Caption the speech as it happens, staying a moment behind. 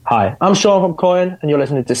Hi, I'm Sean from Coin, and you're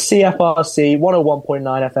listening to CFRC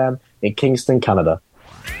 101.9 FM in Kingston, Canada.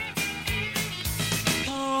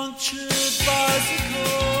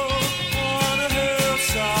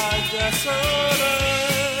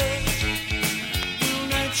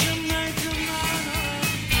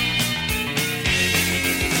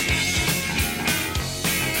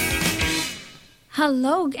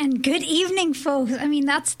 Hello and good evening, folks. I mean,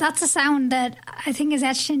 that's a sound that I think is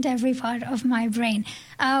etched into every part of my brain.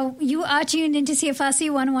 You are tuned into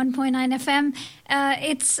CFRC 101.9 FM.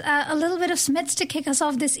 It's a little bit of Smiths to kick us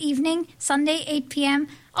off this evening, Sunday, 8 p.m.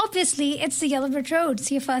 Obviously, it's the Yellow Brick Road,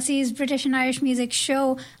 CFRC's British and Irish music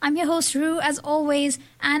show. I'm your host, Rue, as always,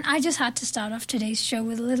 and I just had to start off today's show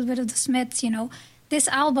with a little bit of the Smiths. You know, this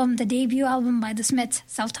album, the debut album by the Smiths,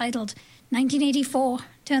 self-titled, 1984,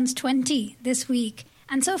 turns 20 this week.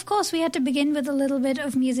 And so, of course, we had to begin with a little bit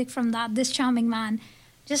of music from that, This Charming Man.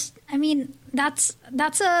 Just, I mean, that's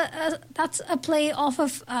a play off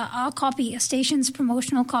of our copy, a station's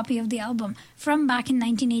promotional copy of the album from back in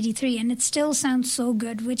 1983, and it still sounds so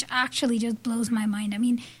good, which actually just blows my mind. I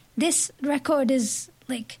mean, this record is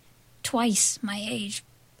like twice my age,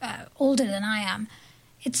 older than I am.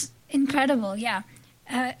 It's incredible, yeah.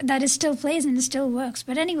 That it still plays and it still works.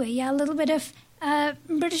 But anyway, yeah, a little bit of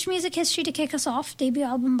British music history to kick us off. Debut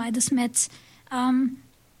album by the Smiths.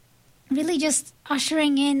 Really just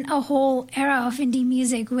ushering in a whole era of indie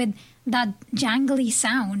music with that jangly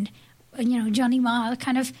sound. You know, Johnny Marr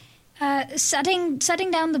kind of setting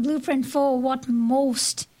down the blueprint for what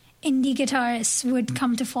most indie guitarists would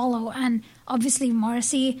come to follow. And obviously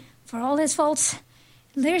Morrissey, for all his faults,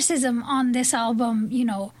 lyricism on this album, you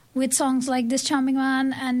know, with songs like This Charming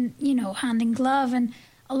Man and, you know, Hand in Glove and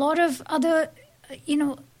a lot of other, you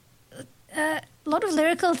know, a lot of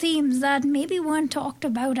lyrical themes that maybe weren't talked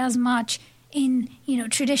about as much in, you know,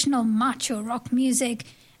 traditional macho rock music.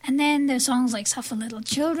 And then there's songs like Suffer Little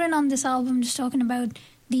Children on this album, just talking about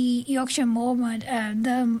the Yorkshire Moor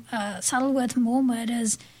the Saddleworth Moor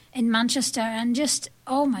murders in Manchester. And just,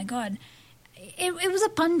 oh my God, it was a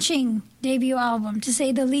punching debut album, to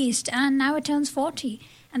say the least. And now it turns 40.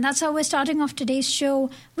 And that's how we're starting off today's show.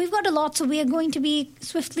 We've got a lot, so we are going to be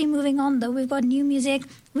swiftly moving on, though. We've got new music.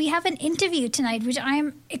 We have an interview tonight, which I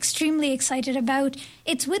am extremely excited about.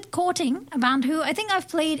 It's with Courting, a band who I think I've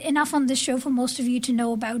played enough on this show for most of you to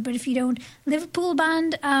know about. But if you don't, Liverpool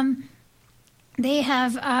band, they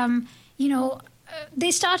have, you know,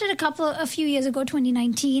 they started a few years ago,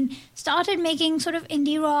 2019, started making sort of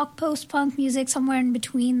indie rock, post-punk music, somewhere in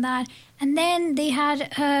between that. And then they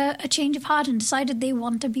had a change of heart and decided they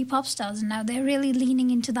want to be pop stars. And now they're really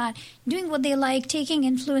leaning into that, doing what they like, taking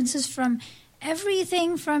influences from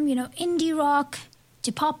everything from, you know, indie rock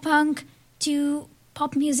to pop punk to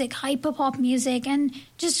pop music, hyper pop music, and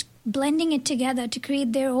just blending it together to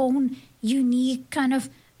create their own unique kind of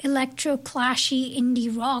electro-clashy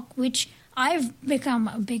indie rock, which I've become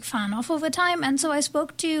a big fan of over time. And so I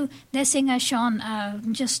spoke to their singer, Sean,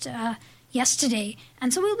 yesterday.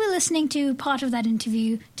 And so we'll be listening to part of that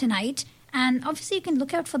interview tonight. And obviously you can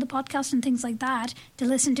look out for the podcast and things like that to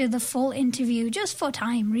listen to the full interview just for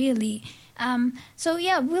time, really. So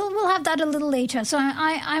yeah, we'll have that a little later. So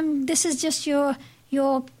I'm this is just your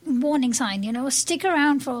warning sign, you know, stick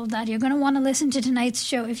around for all that. You're going to want to listen to tonight's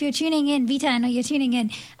show. If you're tuning in, Vita, I know you're tuning in.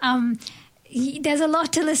 There's a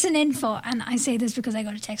lot to listen in for, and I say this because I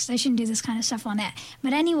got a text. I shouldn't do this kind of stuff on air.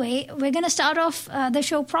 But anyway, we're going to start off the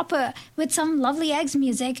show proper with some Lovely Eggs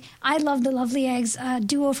music. I love the Lovely Eggs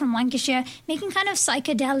duo from Lancashire, making kind of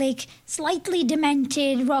psychedelic, slightly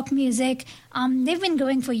demented rock music. They've been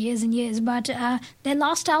going for years and years, but their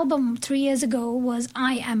last album 3 years ago was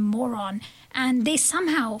I Am Moron. And they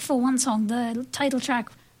somehow, for one song, the title track,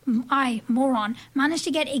 I, Moron, managed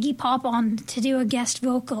to get Iggy Pop on to do a guest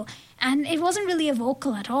vocal. And it wasn't really a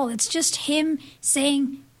vocal at all. It's just him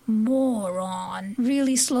saying moron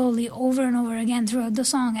really slowly over and over again throughout the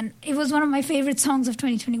song. And it was one of my favorite songs of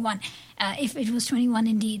 2021, if it was 21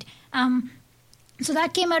 indeed. So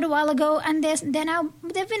that came out a while ago, and they've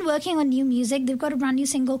been working on new music. They've got a brand new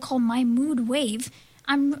single called My Mood Wave.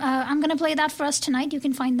 I'm going to play that for us tonight. You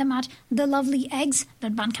can find them at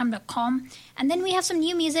thelovelyeggs.bandcamp.com. And then we have some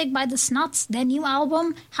new music by the Snuts. Their new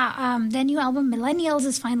album Millennials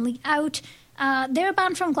is finally out. They're a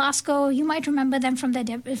band from Glasgow. You might remember them from their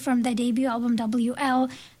debut album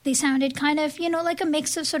WL. They sounded kind of, you know, like a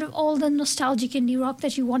mix of sort of all the nostalgic indie rock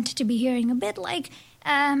that you wanted to be hearing. A bit like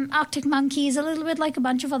Arctic Monkeys, a little bit like a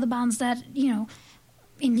bunch of other bands that, you know,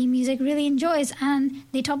 indie music really enjoys. And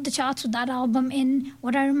they topped the charts with that album in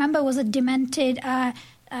what I remember was a demented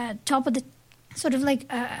top of the sort of like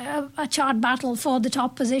a chart battle for the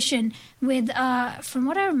top position with, from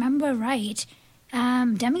what I remember right,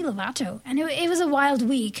 Demi Lovato. And it was a wild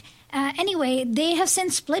week. Anyway, they have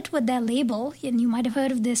since split with their label, and you might have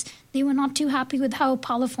heard of this. They were not too happy with how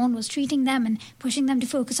Parlophone was treating them and pushing them to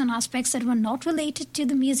focus on aspects that were not related to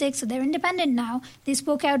the music, so they're independent now. They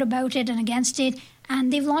spoke out about it and against it,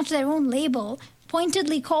 and they've launched their own label,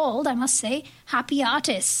 pointedly called, I must say, Happy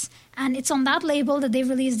Artists. And it's on that label that they've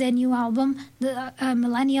released their new album, the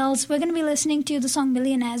Millennials. We're going to be listening to the song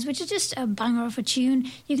Millionaires, which is just a banger of a tune.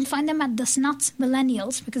 You can find them at The Snuts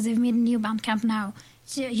Millennials, because they've made a new Bandcamp now,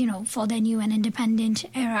 for their new and independent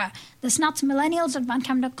era. The Snuts Millennials at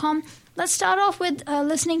bandcamp.com. Let's start off with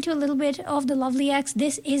listening to a little bit of the Lovely X.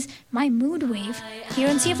 This is My Mood Wave here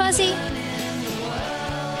on CFRC.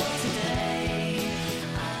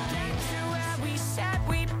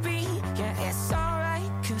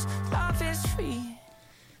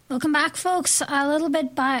 Welcome back, folks. A little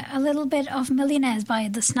bit of Millionaires by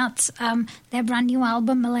The Snuts. Their brand new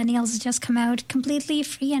album, Millennials, has just come out, completely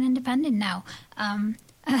free and independent now.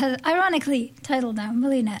 Ironically titled now,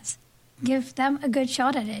 Millionaires. Give them a good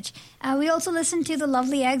shot at it. We also listened to the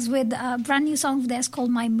Lovely Eggs with a brand new song of theirs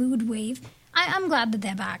called My Mood Wave. I'm glad that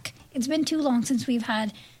they're back. It's been too long since we've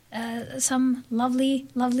had some lovely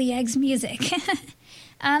Eggs music.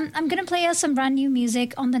 I'm going to play us some brand new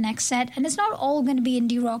music on the next set, and it's not all going to be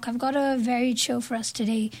indie rock. I've got a varied show for us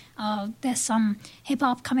today. There's some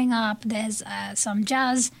hip-hop coming up, there's some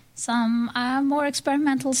jazz, some more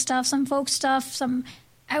experimental stuff, some folk stuff, some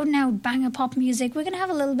out-and-out banger pop music. We're going to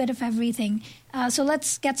have a little bit of everything. So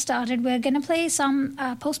let's get started. We're going to play some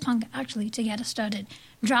post-punk, actually, to get us started.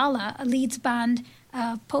 Drala, a Leeds band,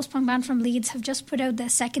 post-punk band from Leeds, have just put out their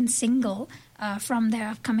second single from their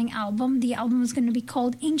upcoming album. The album is going to be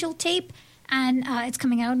called Angel Tape, and it's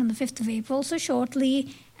coming out on the 5th of April, so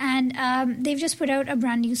shortly. And they've just put out a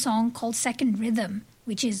brand new song called Second Rhythm,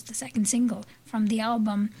 which is the second single from the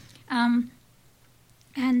album.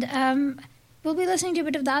 We'll be listening to a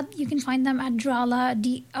bit of that. You can find them at Drala,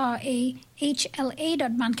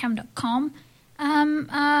 drahla.bandcamp.com. And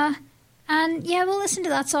yeah, we'll listen to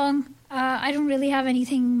that song. I don't really have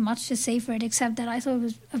anything much to say for it, except that I thought it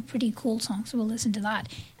was a pretty cool song, so we'll listen to that.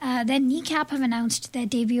 Then Kneecap have announced their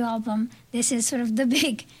debut album. This is sort of the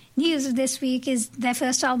big news of this week, is their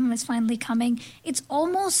first album is finally coming. It's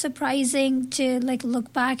almost surprising to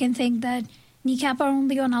look back and think that Kneecap are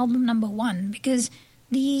only on album number 1, because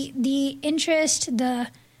the interest, the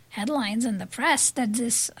headlines and the press that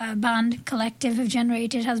this band collective have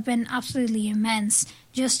generated has been absolutely immense,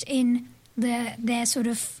 just in their sort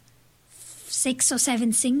of 6 or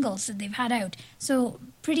 7 singles that they've had out. So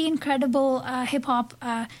pretty incredible hip-hop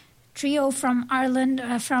trio from Ireland,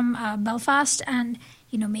 from Belfast, and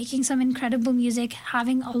making some incredible music,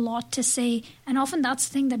 having a lot to say, and often that's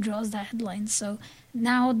the thing that draws the headlines. So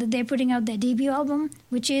now that they're putting out their debut album,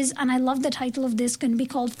 which is, and I love the title of this, going to be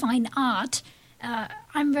called Fine Art.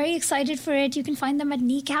 I'm very excited for it. You can find them at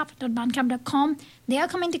kneecap.bandcamp.com. They are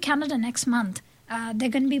coming to Canada next month. They're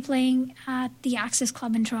going to be playing at the Axis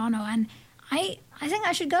Club in Toronto, and I think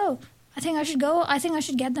I should go. I think I should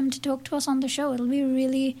get them to talk to us on the show. It'll be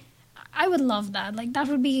really... I would love that. That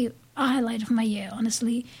would be a highlight of my year,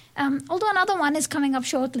 honestly. Although another one is coming up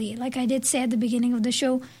shortly. Like I did say at the beginning of the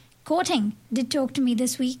show, Courting did talk to me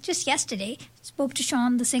this week, just yesterday. Spoke to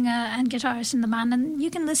Sean, the singer and guitarist in the band, and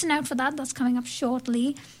you can listen out for that. That's coming up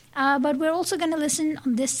shortly. But we're also going to listen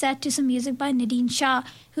on this set to some music by Nadine Shah,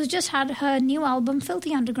 who's just had her new album,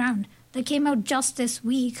 Filthy Underground, that came out just this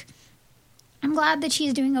week. I'm glad that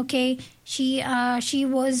she's doing okay. She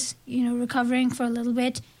was, recovering for a little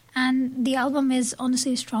bit, and the album is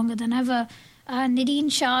honestly stronger than ever.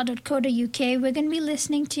 NadineShah.co.uk. We're going to be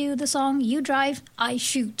listening to the song You Drive, I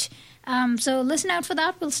Shoot. So listen out for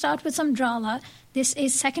that. We'll start with some Drala. This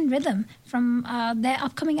is Second Rhythm from their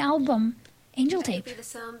upcoming album, Angel Tape. I could be the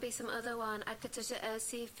sun, be some other one. I could touch the earth,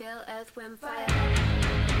 see, feel earth, wind, fire.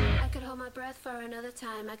 I could hold my breath for another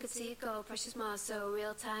time. I could see it go, precious Mars, so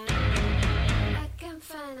real time. I can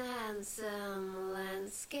find a handsome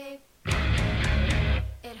landscape.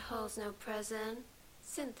 It holds no present,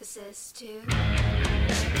 synthesis too.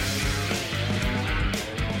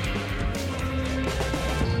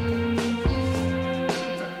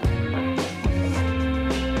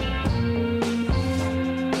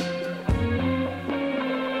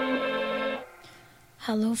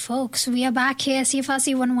 Hello folks, we are back here,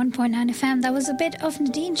 CFRC 101.9 FM. That was a bit of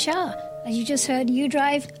Nadine Shah. You just heard You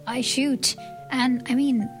Drive, I Shoot. And I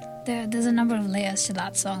mean, there's a number of layers to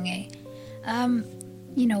that song, eh?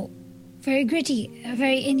 Very gritty,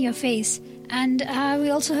 very in your face. And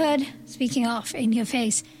we also heard, speaking of in your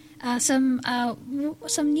face, some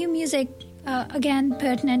new music, again,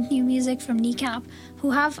 pertinent new music from Kneecap,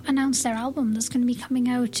 who have announced their album that's going to be coming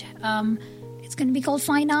out. It's going to be called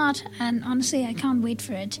Fine Art, and honestly, I can't wait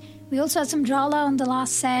for it. We also had some Drala on the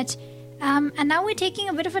last set. And now we're taking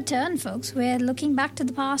a bit of a turn, folks. We're looking back to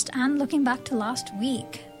the past and looking back to last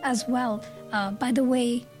week as well. By the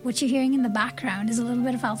way, what you're hearing in the background is a little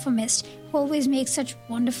bit of Alpha Mist, who always makes such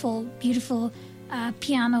wonderful, beautiful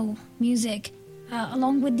piano music,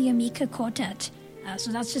 along with the Amica Quartet.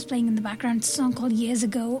 So that's just playing in the background. It's a song called Years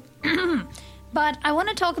Ago. But I want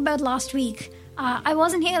to talk about last week. I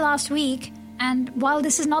wasn't here last week, and while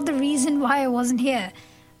this is not the reason why I wasn't here,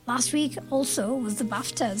 last week also was the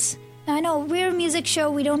BAFTAs. Now, I know we're a music show,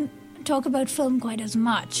 we don't talk about film quite as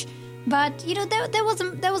much, but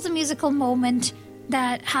there was a musical moment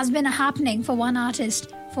that has been happening for one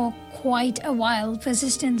artist for quite a while,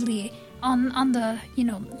 persistently on the,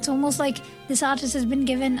 it's almost like this artist has been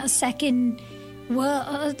given a second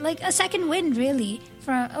win, really,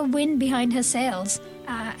 for a win behind her sails,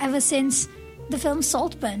 ever since the film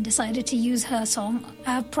Saltburn decided to use her song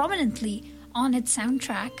prominently on its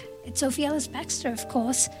soundtrack. It's Sophie Ellis-Bextor, of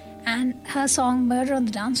course, and her song Murder on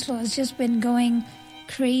the Dance Floor has just been going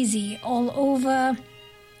crazy all over,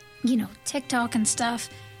 TikTok and stuff.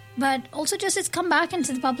 But also just it's come back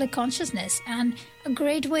into the public consciousness. And a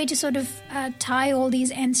great way to sort of tie all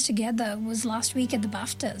these ends together was last week at the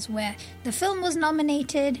BAFTAs, where the film was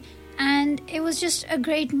nominated. And it was just a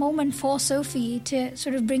great moment for Sophie to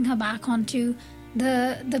sort of bring her back onto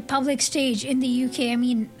the public stage in the UK. I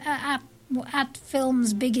mean, at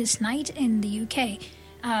film's biggest night in the UK.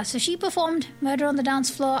 So she performed Murder on the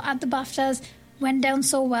Dance Floor at the BAFTAs, went down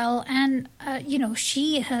so well, and,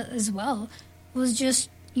 she as well was just,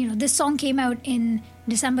 this song came out in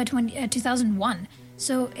December 2001,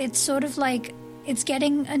 so it's sort of like it's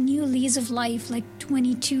getting a new lease of life like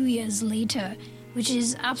 22 years later, which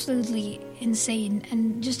is absolutely insane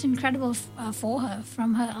and just incredible for her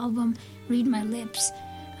from her album Read My Lips.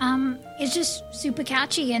 It's just super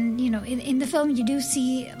catchy, and, in the film you do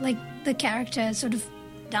see, like, the character sort of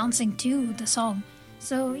dancing to the song.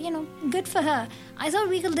 So, good for her. I thought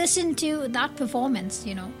we could listen to that performance,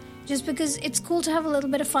 just because it's cool to have a little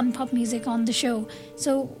bit of fun pop music on the show.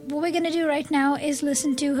 So what we're going to do right now is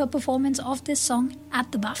listen to her performance of this song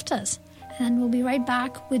at the BAFTAs. And then we'll be right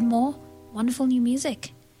back with more wonderful new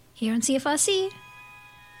music here on CFRC.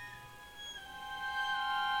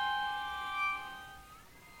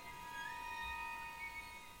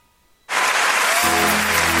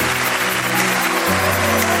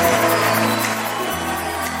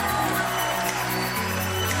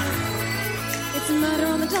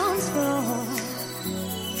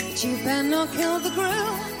 Kill the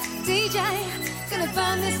groove, DJ, gonna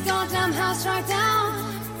burn this goddamn house right down.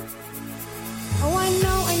 Oh, I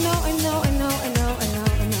know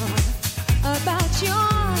about your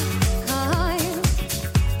kind.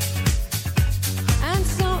 And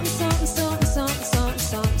so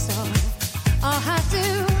I'll have to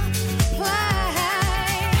play.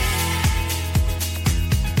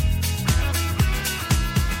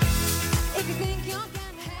 If you think you're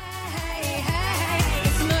getting hey,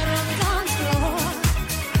 it's murder on the dance floor.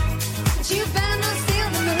 You better not steal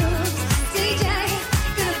the moves, DJ.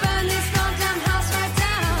 Gonna burn this goddamn house right down.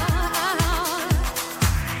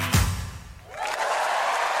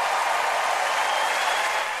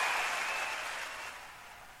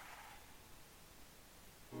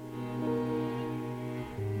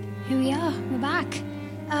 Here we are, we're back.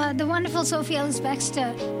 The wonderful Sophie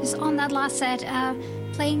Ellis-Bextor is on that last set,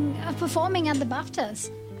 performing at the BAFTAs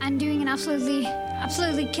and doing an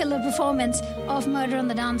absolutely killer performance of Murder on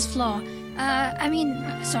the Dance Floor.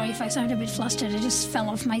 Sorry if I sound a bit flustered, I just fell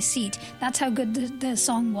off my seat. That's how good the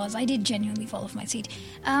song was. I did genuinely fall off my seat.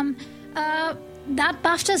 That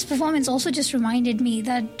BAFTAs performance also just reminded me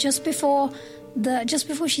that just before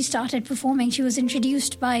she started performing, she was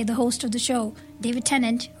introduced by the host of the show, David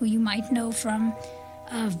Tennant, who you might know from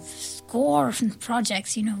a score of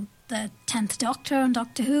projects, the 10th Doctor on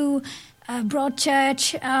Doctor Who,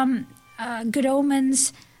 Broadchurch, Good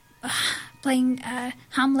Omens, playing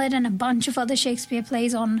Hamlet and a bunch of other Shakespeare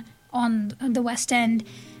plays on the West End.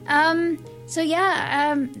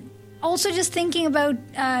 Also just thinking about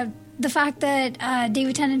the fact that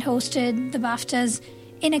David Tennant hosted the BAFTAs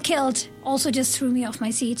in a kilt also just threw me off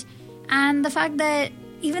my seat. And the fact that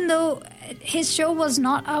even though his show was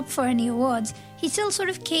not up for any awards, he still sort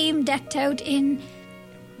of came decked out in,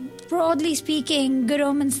 broadly speaking, Good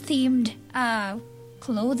Omens themed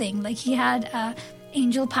clothing. Like he had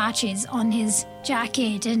angel patches on his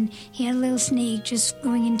jacket, and he had a little snake just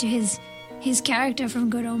going into his character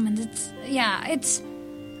from Good Omens. It's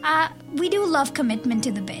we do love commitment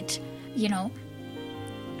to the bit, you know.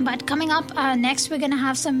 But coming up next, we're going to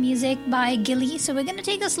have some music by Gilly. So we're going to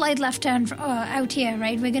take a slight left turn out here,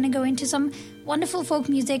 right? We're going to go into some wonderful folk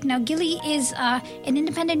music. Now, Gilly is an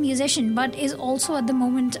independent musician, but is also at the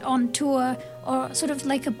moment on tour, or sort of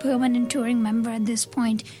like a permanent touring member at this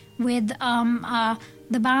point with the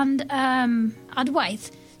band Adwaith.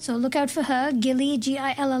 So look out for her, Gilly,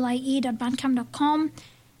 GILLIE.bandcamp.com.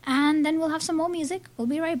 And then we'll have some more music. We'll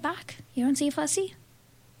be right back here on CFRC.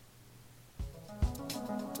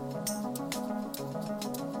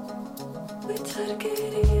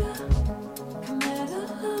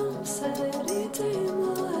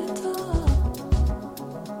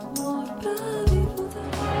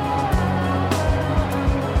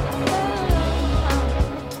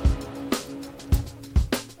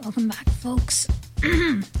 Welcome back, folks.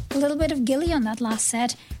 A little bit of Gilly on that last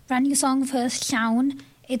set. Brand new song of hers, Llawn.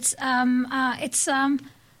 It's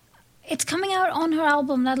coming out on her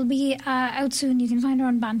album. That'll be out soon. You can find her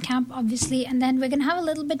on Bandcamp, obviously. And then we're going to have a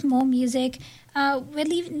little bit more music. We're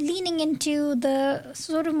leaning into the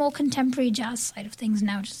sort of more contemporary jazz side of things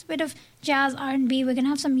now. Just a bit of jazz, R&B. We're going to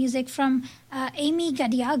have some music from Amy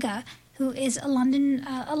Gadiaga, who is a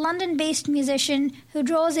London-based musician who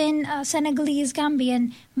draws in Senegalese,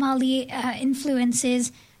 Gambian, Mali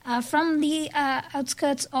influences from the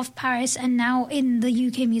outskirts of Paris and now in the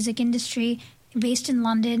UK music industry, based in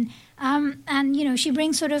London. And, you know, she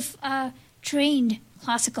brings sort of trained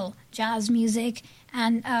classical jazz music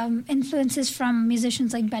and influences from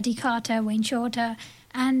musicians like Betty Carter, Wayne Shorter,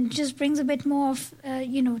 and just brings a bit more of,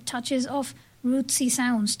 touches of rootsy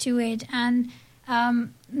sounds to it. And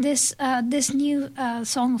this new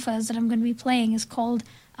song of hers that I'm going to be playing is called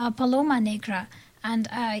Paloma Negra. And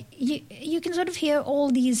you can sort of hear all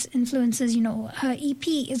these influences. You know, her EP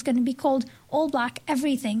is going to be called All Black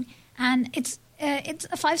Everything. And it's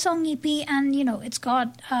a 5-song EP, and, you know, it's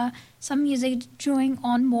got some music drawing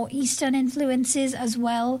on more Eastern influences as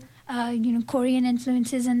well, Korean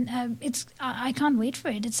influences, and I can't wait for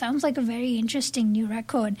it. It sounds like a very interesting new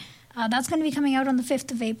record. That's going to be coming out on the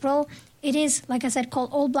 5th of April. It is, like I said,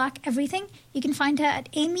 called All Black Everything. You can find her at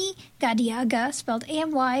Amy Gadiaga, spelled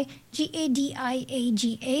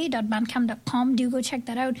AMYGADIAGA.bandcamp.com. Do go check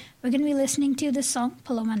that out. We're going to be listening to this song,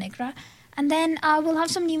 Paloma Negra. And then we'll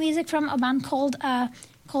have some new music from a band called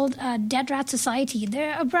Dead Rat Society.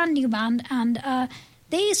 They're a brand new band, and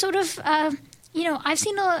they sort of, I've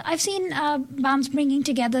seen bands bringing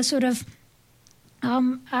together sort of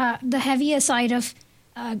the heavier side of,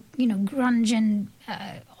 grunge and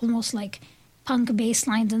almost like punk bass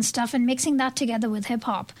lines and stuff, and mixing that together with hip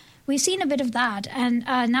hop. We've seen a bit of that, and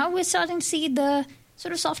now we're starting to see the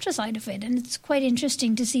sort of softer side of it, and it's quite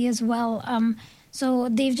interesting to see as well. So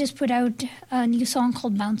they've just put out a new song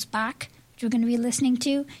called Bounce Back, which we're going to be listening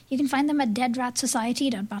to. You can find them at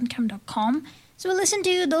deadratsociety.bandcamp.com. So we'll listen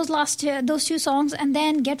to those two songs, and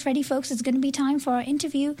then get ready, folks. It's going to be time for our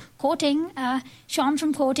interview. Courting, Sean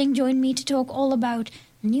from Courting joined me to talk all about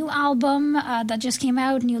the new album that just came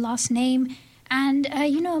out, New Last Name, and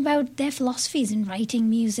about their philosophies in writing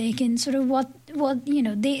music and sort of what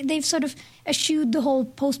they've sort of eschewed the whole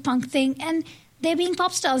post-punk thing, and they're being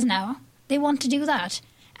pop stars now. They want to do that,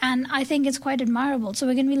 and I think it's quite admirable. So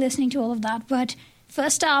we're going to be listening to all of that. But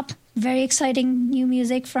first up, very exciting new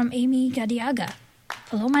music from Amy Gadiaga,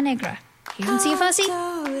 Paloma Negra. You can see Fuzzy.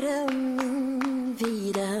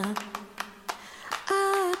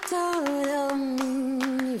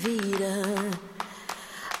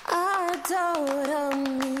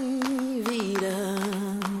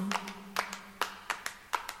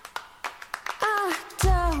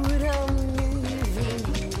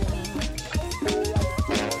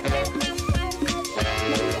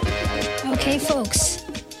 Okay, folks.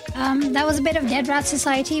 That was a bit of Dead Rat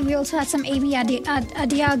Society. We also had some Amy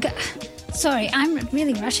Gadiaga. Sorry, I'm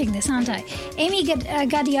really rushing this, aren't I? Amy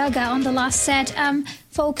Gadiaga on the last set.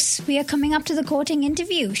 Folks, we are coming up to the Courting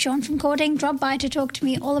interview. Sean from Courting dropped by to talk to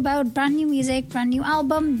me all about brand new music, brand new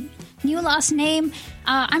album, new last name.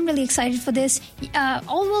 I'm really excited for this.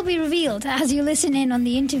 All will be revealed as you listen in on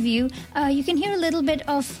the interview. You can hear a little bit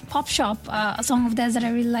of Pop Shop, a song of theirs that I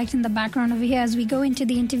really liked in the background over here as we go into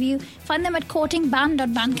the interview. Find them at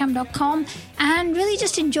courtingband.bandcamp.com and really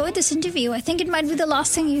just enjoy this interview. I think it might be the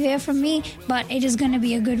last thing you hear from me, but it is going to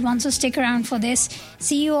be a good one, so stick around for this.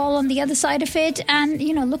 See you all on the other side of it, and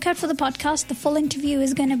look out for the podcast. The full interview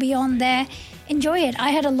is going to be on there. Enjoy it. I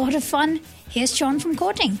had a lot of fun. Here's Sean from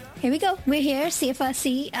Courting. Here we go. We're here,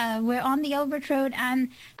 CFRC. We're on the Albert Road, and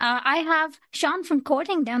I have Sean from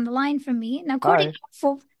Courting down the line from me. Now, Courting,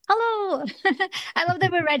 hello. I love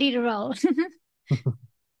that we're ready to roll.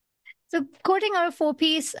 So Courting are a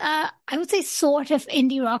four-piece, I would say sort of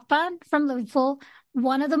indie rock band from Liverpool.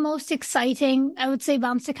 One of the most exciting, I would say,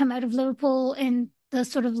 bands to come out of Liverpool in the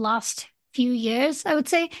sort of last few years, I would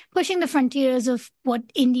say, pushing the frontiers of what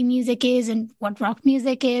indie music is and what rock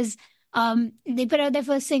music is. They put out their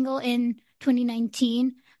first single in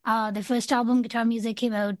 2019. Their first album, Guitar Music,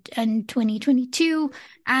 came out in 2022,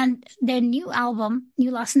 and their new album,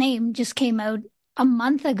 New Last Name, just came out a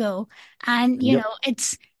month ago. And, Yep.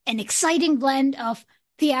 it's an exciting blend of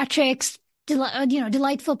theatrics,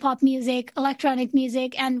 delightful pop music, electronic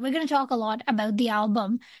music, and we're going to talk a lot about the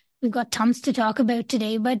album. We've got tons to talk about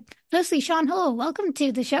today, but firstly, Sean, hello, welcome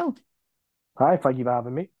to the show. Hi, thank you for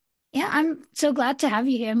having me. Yeah, I'm so glad to have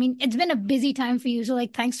you here. I mean, it's been a busy time for you, so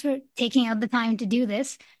like, thanks for taking out the time to do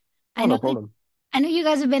this. I Oh, know no that problem. I know you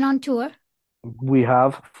guys have been on tour. We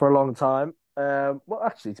have for a long time. Well,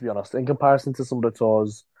 actually, to be honest, in comparison to some of the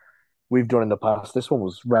tours we've done in the past, this one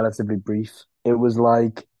was relatively brief. It was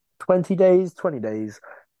like 20 days, 20 days,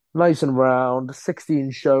 nice and round,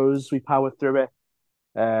 16 shows. We powered through it.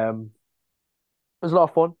 It was a lot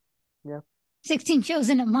of fun. Yeah. 16 shows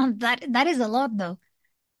in a month. That is a lot though.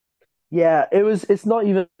 Yeah, it's not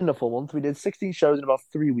even a full month. We did 16 shows in about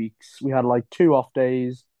 3 weeks. We had like 2 off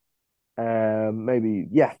days, maybe,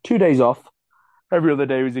 yeah, 2 days off. Every other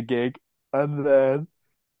day was a gig. And then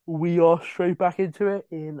we are straight back into it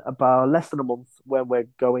in about less than a month when we're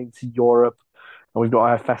going to Europe and we've got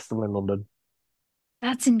our festival in London.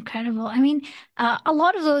 That's incredible. I mean, a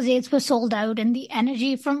lot of those dates were sold out, and the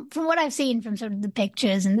energy from what I've seen from sort of the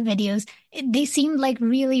pictures and the videos, they seemed like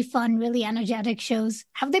really fun, really energetic shows.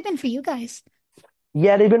 Have they been for you guys?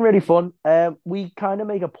 Yeah, they've been really fun. We kind of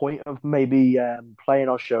make a point of maybe playing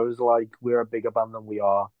our shows like we're a bigger band than we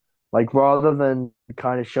are. Like rather than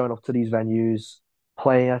kind of showing up to these venues,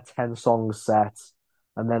 playing a 10 song set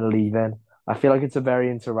and then leaving. I feel like it's a very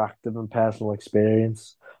interactive and personal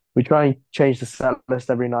experience. We try and change the set list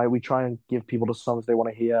every night. We try and give people the songs they want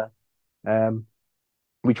to hear. Um,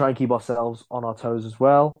 we try and keep ourselves on our toes as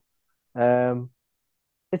well. Um,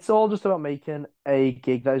 it's all just about making a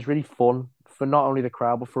gig that is really fun for not only the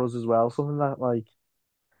crowd but for us as well. Something that like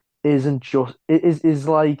isn't just it is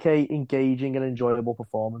like a engaging and enjoyable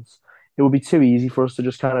performance. It would be too easy for us to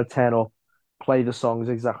just kind of turn up, play the songs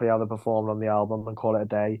exactly how they're performed on the album and call it a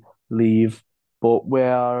day, leave. But we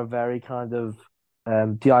are a very kind of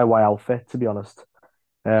DIY outfit, to be honest.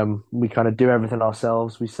 We kind of do everything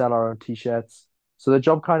ourselves. We sell our own t-shirts. So the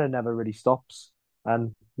job kind of never really stops.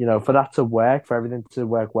 And, for that to work, for everything to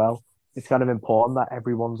work well, it's kind of important that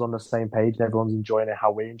everyone's on the same page and everyone's enjoying it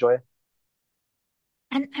how we enjoy it.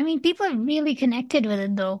 And I mean, people are really connected with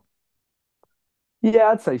it though. Yeah,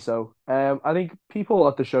 I'd say so. I think people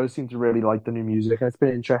at the show seem to really like the new music, and it's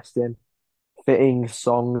been interesting fitting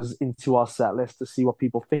songs into our set list to see what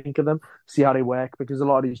people think of them, see how they work, because a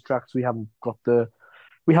lot of these tracks we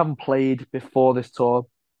haven't played before this tour.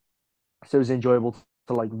 So it was enjoyable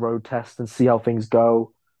to like road test and see how things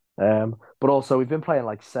go. But also we've been playing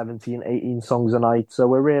like 17, 18 songs a night, so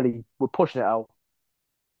we're pushing it out.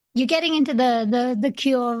 You're getting into the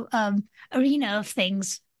Cure arena of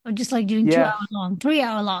things, or just like doing 2 hour Yeah, long, 3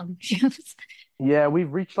 hour long shows. yeah,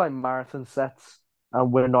 we've reached like marathon sets,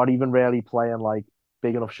 and we're not even really playing like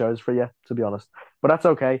big enough shows for you, to be honest. But that's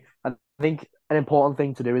okay. I think an important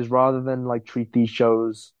thing to do is rather than like treat these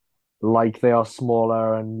shows like they are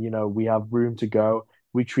smaller and we have room to go,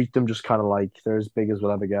 we treat them just kind of like they're as big as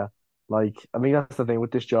we'll ever get. Like, I mean, that's the thing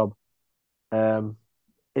with this job. Um,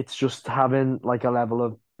 it's just having like a level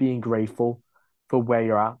of being grateful for where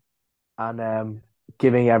you're at and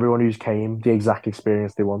giving everyone who's came the exact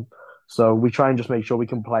experience they want. So we try and just make sure we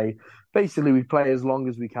can play. Basically, we play as long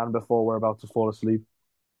as we can before we're about to fall asleep.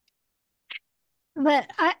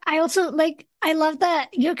 But I also like I love that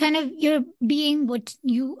you're being what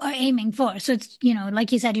you are aiming for. So it's,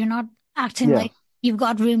 like you said, you're not acting Yeah, like you've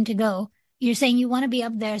got room to go. You're saying you want to be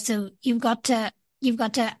up there, so you've got to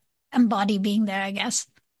embody being there, I guess.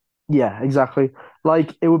 yeah, exactly.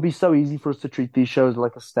 Like it would be so easy for us to treat these shows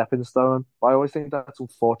like a stepping stone. But I always think that's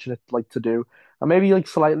unfortunate, like to do, and maybe like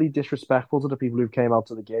slightly disrespectful to the people who came out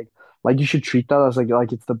to the gig. Like you should treat that as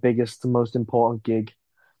like it's the biggest, most important gig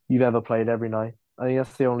you've ever played every night. I think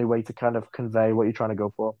that's the only way to kind of convey what you're trying to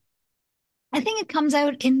go for. I think it comes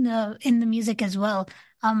out in the music as well.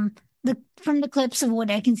 The From the clips of what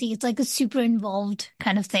I can see, it's like a super involved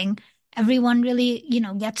kind of thing. Everyone really,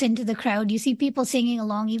 gets into the crowd. You see people singing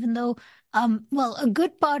along, even though, well, a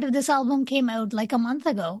good part of this album came out like a month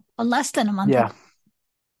ago, or less than a month ago. Yeah.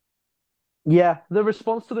 Yeah, the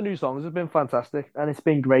response to the new songs has been fantastic, and it's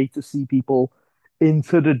been great to see people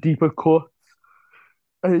into the deeper cut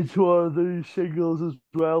and into all the new singles as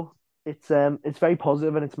well. It's very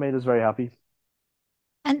positive and it's made us very happy.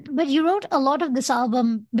 And but you wrote a lot of this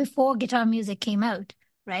album before guitar music came out,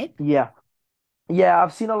 right? Yeah. Yeah,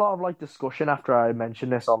 I've seen a lot of like discussion after I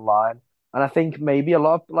mentioned this online, and I think maybe a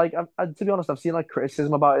lot of, like to be honest, I've seen like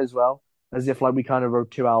criticism about it as well, as if like we kind of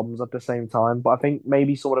wrote two albums at the same time. But I think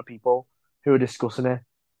maybe some of the people who are discussing it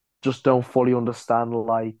just don't fully understand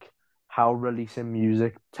like how releasing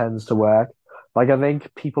music tends to work. Like I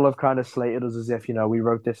think people have kind of slated us as if, we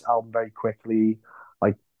wrote this album very quickly,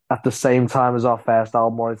 like at the same time as our first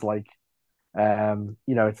album, or it's like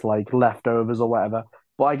it's like leftovers or whatever.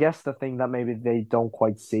 But I guess the thing that maybe they don't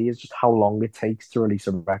quite see is just how long it takes to release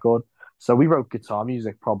a record. So we wrote guitar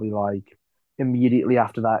music probably like immediately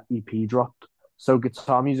after that EP dropped. So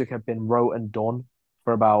guitar music had been wrote and done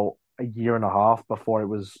for about a year and a half before it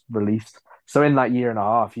was released. So in that year and a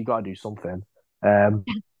half, you got to do something. Um,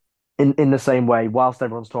 in the same way, whilst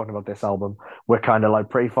everyone's talking about this album, we're kind of like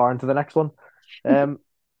pretty far into the next one. Um,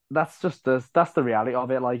 that's the reality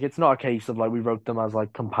of it. Like, it's not a case of like we wrote them as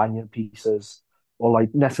like companion pieces or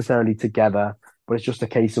like necessarily together, but it's just a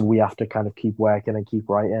case of we have to kind of keep working and keep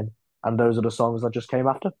writing. And those are the songs that just came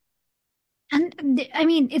after. I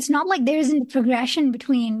mean, it's not like there isn't a progression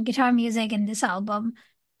between guitar music and this album.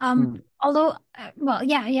 Hmm. Although, well,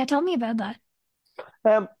 yeah, yeah, tell me about that.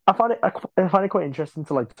 I find it quite interesting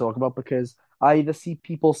to like talk about because I either see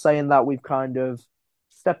people saying that we've kind of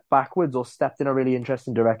stepped backwards or stepped in a really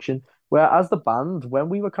interesting direction. Where as the band, when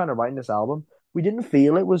we were kind of writing this album, we didn't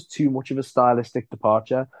feel it was too much of a stylistic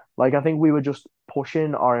departure. Like I think we were just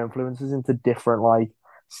pushing our influences into different like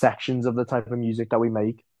sections of the type of music that we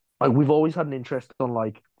make. Like we've always had an interest on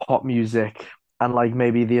like pop music and like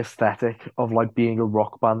maybe the aesthetic of like being a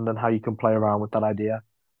rock band and how you can play around with that idea.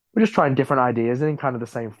 We're just trying different ideas in kind of the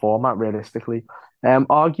same format, realistically.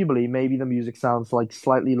 Arguably, maybe the music sounds like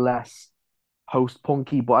slightly less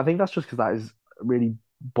post-punky, but I think that's just because that is really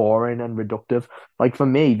boring and reductive. Like for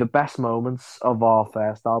me, the best moments of our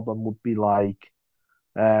first album would be like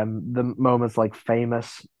the moments like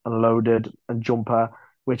Famous and Loaded and Jumper,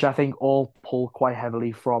 which I think all pull quite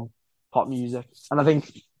heavily from pop music. And I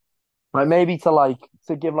think like maybe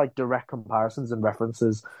to give like direct comparisons and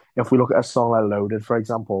references, if we look at a song like Loaded, for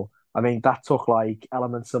example, I think that took like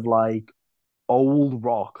elements of like old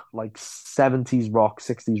rock, like 70s rock,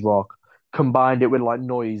 60s rock, combined it with like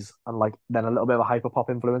noise and like then a little bit of a hyperpop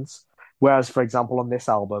influence. Whereas, for example, on this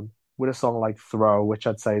album, with a song like Throw, which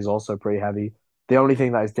I'd say is also pretty heavy, the only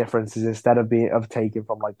thing that is different is instead of being of taking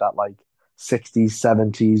from like that like 60s,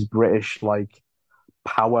 70s British like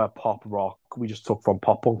power pop rock. We just took from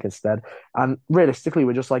pop punk instead. And realistically,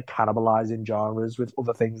 we're just like cannibalizing genres with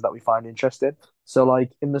other things that we find interesting. So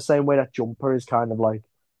like in the same way that Jumper is kind of like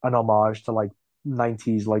an homage to like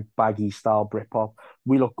 90s like baggy style Britpop,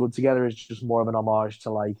 We Look Good Together is just more of an homage to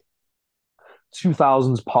like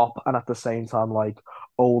 2000s pop and at the same time like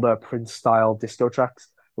older Prince style disco tracks.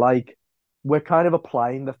 Like we're kind of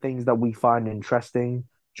applying the things that we find interesting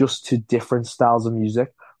just to different styles of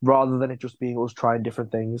music rather than it just being us trying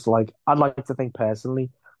different things. Like I'd like to think personally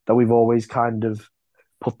that we've always kind of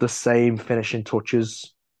put the same finishing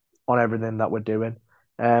touches on everything that we're doing.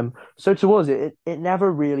 So to us, it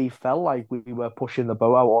never really felt like we were pushing the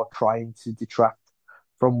boat out or trying to detract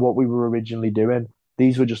from what we were originally doing.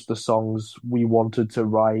 These were just the songs we wanted to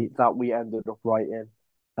write that we ended up writing,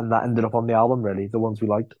 and that ended up on the album, really, the ones we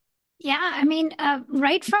liked. Yeah, I mean,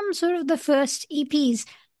 right from sort of the first EPs,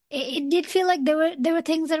 it did feel like there were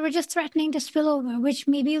things that were just threatening to spill over, which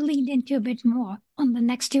maybe you leaned into a bit more on the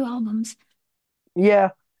next two albums. Yeah,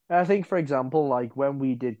 I think, for example, like when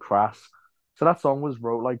we did Crass, so that song was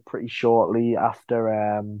wrote like pretty shortly after,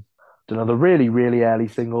 don't know, the really, really early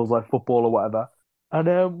singles like Football or whatever.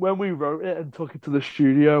 And when we wrote it and took it to the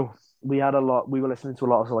studio, we were listening to a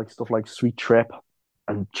lot of like stuff like Sweet Trip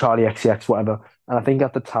and Charlie XCX, whatever. And I think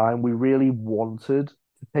at the time we really wanted to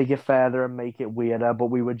take it further and make it weirder,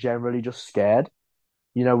 but we were generally just scared.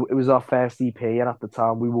 It was our first EP, and at the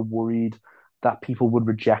time we were worried that people would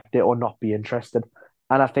reject it or not be interested.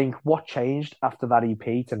 And I think what changed after that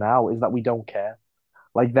EP to now is that we don't care.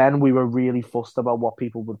 Like then we were really fussed about what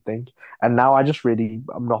people would think, and now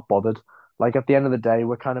I'm not bothered. Like at the end of the day,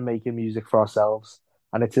 we're kind of making music for ourselves,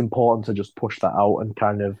 and it's important to just push that out and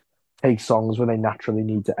kind of take songs when they naturally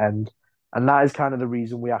need to end. And that is kind of the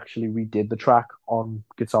reason we actually redid the track on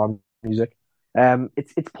guitar music.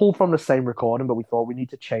 It's pulled from the same recording, but we thought we need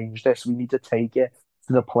to change this. We need to take it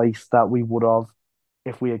to the place that we would have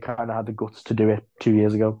if we had kind of had the guts to do it 2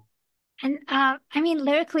 years ago. And I mean,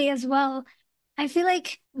 lyrically as well, I feel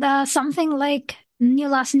like the something like New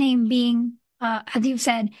Last Name being, as you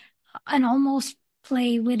said, an almost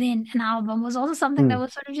play within an album was also something that Mm,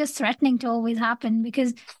 was sort of just threatening to always happen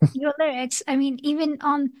because your lyrics, I mean, even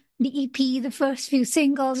on the EP, the first few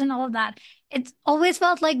singles and all of that, it's always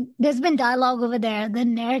felt like there's been dialogue over there. The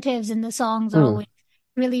narratives in the songs are mm, always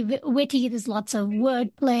really witty. There's lots of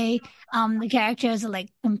wordplay. The characters are like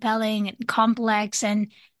compelling and complex,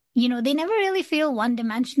 and they never really feel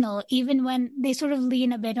one-dimensional, even when they sort of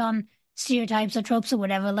lean a bit on stereotypes or tropes or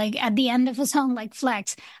whatever. Like at the end of a song like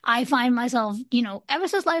Flex, I find myself, ever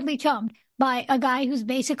so slightly charmed by a guy who's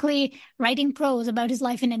basically writing prose about his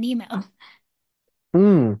life in an email.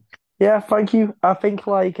 mm. Yeah, thank you. I think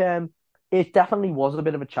it definitely was a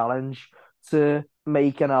bit of a challenge to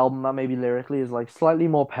make an album that maybe lyrically is like slightly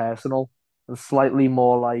more personal and slightly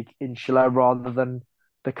more like insular rather than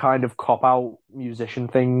the kind of cop out musician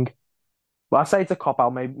thing. Well, I say it's a cop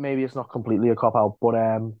out, maybe it's not completely a cop out,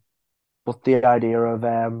 but the idea of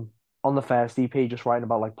on the first EP just writing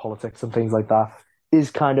about like politics and things like that is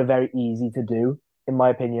kind of very easy to do, in my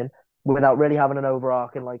opinion, without really having an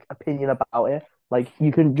overarching like opinion about it. Like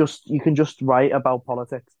you can just write about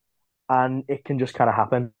politics and it can just kind of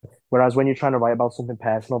happen. Whereas when you're trying to write about something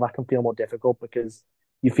personal, that can feel more difficult because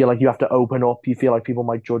you feel like you have to open up, you feel like people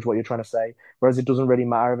might judge what you're trying to say. Whereas it doesn't really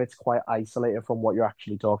matter if it's quite isolated from what you're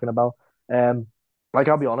actually talking about. Um, like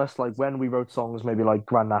I'll be honest, like when we wrote songs, maybe like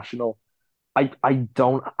Grand National. I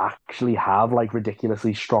don't actually have like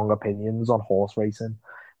ridiculously strong opinions on horse racing,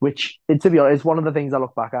 which to be honest, is one of the things I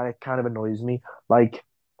look back at. It kind of annoys me. Like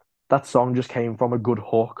that song just came from a good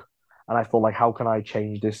hook, and I thought like, how can I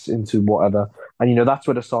change this into whatever? And that's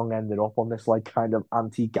where the song ended up on this like kind of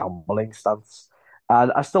anti-gambling stance.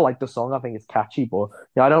 And I still like the song. I think it's catchy, but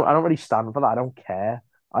I don't really stand for that. I don't care.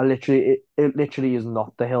 It literally is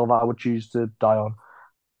not the hill that I would choose to die on.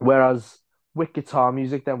 Whereas with guitar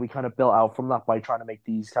music, then we kind of built out from that by trying to make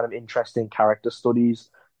these kind of interesting character studies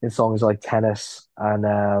in songs like Tennis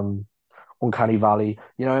and Uncanny Valley.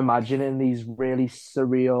 Imagining these really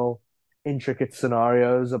surreal, intricate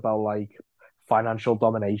scenarios about like financial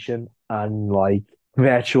domination and like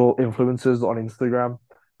virtual influencers on Instagram.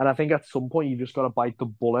 And I think at some point you've just got to bite the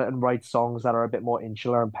bullet and write songs that are a bit more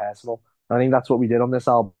insular and personal. And I think that's what we did on this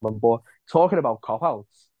album. But talking about cop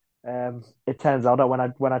outs, it turns out that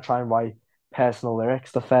when I try and write personal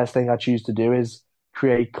lyrics, the first thing I choose to do is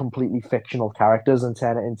create completely fictional characters and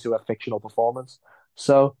turn it into a fictional performance.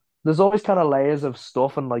 So there's always kind of layers of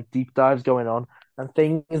stuff and like deep dives going on and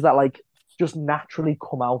things that like just naturally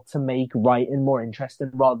come out to make writing more interesting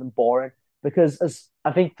rather than boring. Because as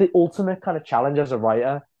I think the ultimate kind of challenge as a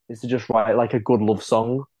writer is to just write like a good love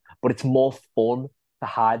song, but it's more fun to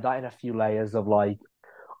hide that in a few layers of like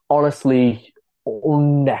honestly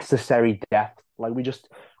unnecessary depth. Like we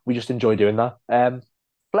just enjoy doing that.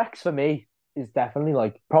 Flex for me is definitely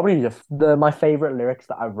like probably the my favorite lyrics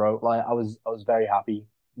that I wrote. Like I was very happy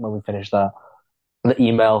when we finished that. The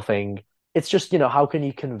email thing. It's just, how can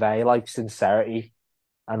you convey like sincerity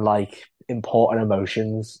and like important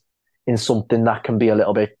emotions in something that can be a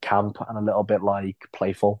little bit camp and a little bit like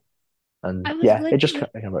playful. And I was yeah, it just literally,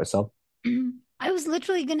 kind of wrote itself. I was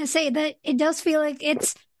literally gonna say that it does feel like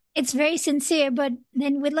it's very sincere, but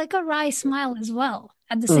then with like a wry smile as well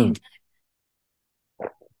at the same Mm. time.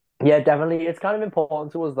 Yeah, definitely. It's kind of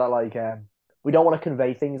important to us that like we don't want to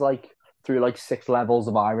convey things like through like six levels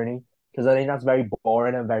of irony because I think that's very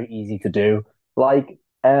boring and very easy to do. Like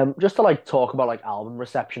just to like talk about like album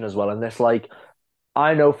reception as well and this like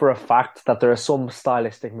I know for a fact that there are some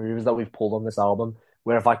stylistic moves that we've pulled on this album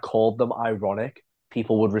where if I called them ironic,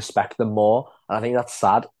 people would respect them more. And I think that's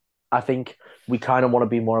sad. I think we kind of want to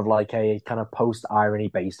be more of like a kind of post-irony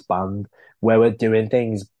based band where we're doing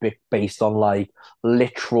things based on like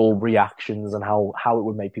literal reactions and how it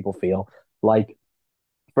would make people feel. Like,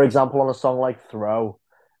 for example, on a song like Throw,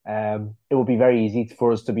 it would be very easy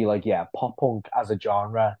for us to be like, yeah, pop punk as a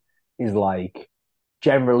genre is like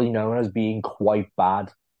generally known as being quite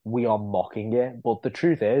bad. We are mocking it. But the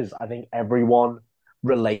truth is, I think everyone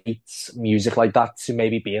relates music like that to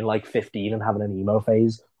maybe being like 15 and having an emo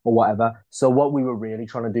phase or whatever. So what we were really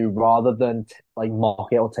trying to do, rather than like mock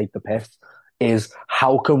it or take the piss, is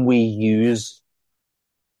how can we use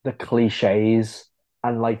the cliches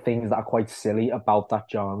and like things that are quite silly about that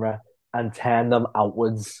genre and turn them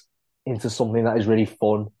outwards into something that is really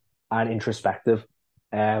fun and introspective.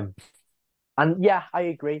 Um, and yeah, I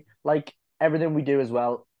agree. Like everything we do as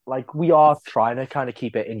well, like we are trying to kind of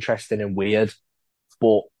keep it interesting and weird,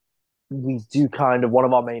 but we do kind of one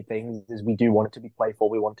of our main things is we do want it to be playful,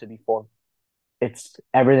 we want it to be fun. It's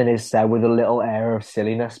everything is said with a little air of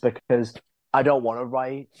silliness because I don't want to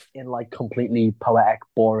write in like completely poetic,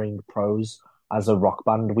 boring prose as a rock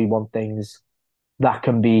band. We want things that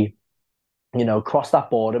can be cross that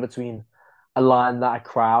border between a line that a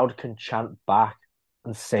crowd can chant back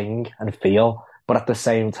and sing and feel, but at the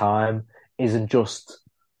same time isn't just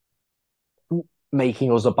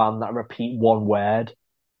making us a band that repeat one word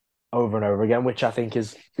over and over again, which I think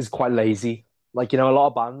is quite lazy. Like, a lot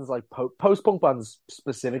of bands, like post-punk bands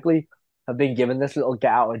specifically, have been given this little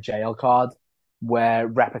get out of jail card where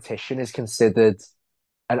repetition is considered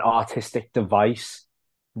an artistic device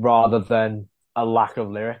rather than a lack of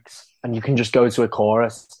lyrics. And you can just go to a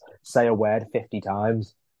chorus, say a word 50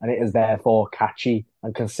 times, and it is therefore catchy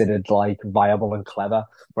and considered like viable and clever.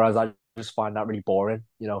 Whereas I just find that really boring.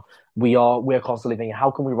 We're constantly thinking,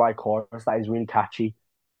 how can we write a chorus that is really catchy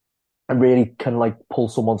and really can like pull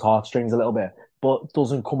someone's heartstrings a little bit, but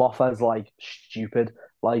doesn't come off as like stupid.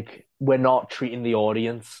 Like we're not treating the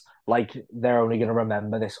audience like they're only going to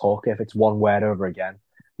remember this hook if it's one word over again.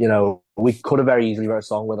 We could have very easily wrote a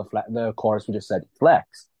song where the chorus we just said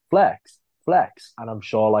flex, flex, flex, and I'm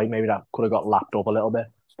sure like maybe that could have got lapped up a little bit.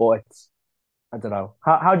 But it's I don't know.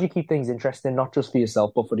 How do you keep things interesting, not just for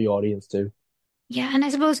yourself but for the audience too? Yeah, and I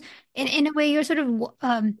suppose in a way you're sort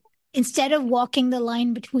of instead of walking the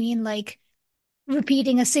line between like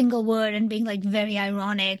repeating a single word and being like very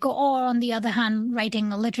ironic, or on the other hand,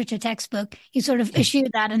 writing a literature textbook, you sort of issued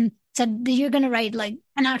that and said that you're going to write like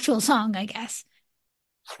an actual song, I guess.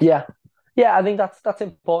 Yeah, yeah. I think that's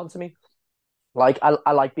important to me. Like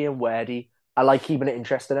I like being wordy. I like keeping it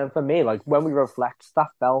interesting. And for me, like when we wrote Flex, that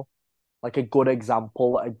felt like a good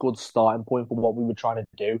example, a good starting point for what we were trying to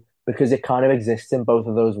do because it kind of exists in both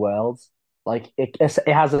of those worlds. Like it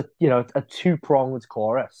has a two-pronged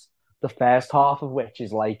chorus. The first half of which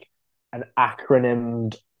is like an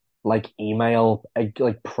acronymed like email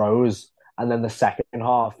like prose, and then the second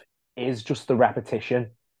half is just the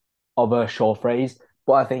repetition of a short phrase.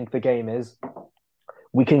 But I think the game is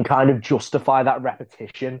we can kind of justify that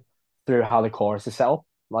repetition through how the chorus is set up.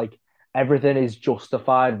 Like everything is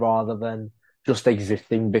justified rather than just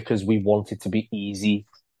existing because we want it to be easy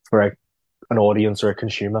for an audience or a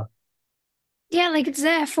consumer. Yeah, like it's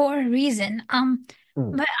there for a reason.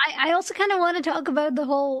 Mm, But I also kind of want to talk about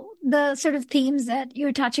the sort of themes that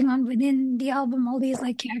you're touching on within the album, all these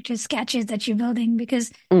like character sketches that you're building, because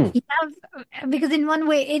mm, you because in one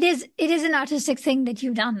way it is an artistic thing that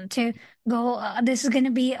you've done to go, this is going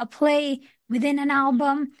to be a play within an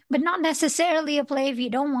album, but not necessarily a play if you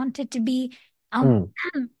don't want it to be. Um,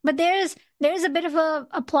 mm, but there's a bit of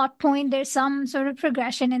a plot point. There's some sort of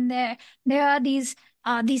progression in there. There are these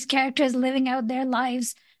characters living out their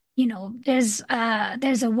lives. There's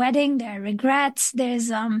a wedding, there are regrets,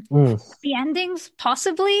 there's mm, happy endings,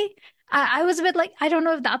 possibly. I was a bit like, I don't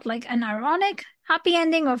know if that's like an ironic happy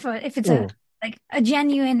ending or if it's a mm. like a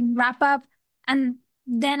genuine wrap up, and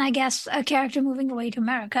then I guess a character moving away to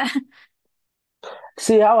America.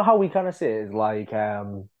 See how we kind of see it is like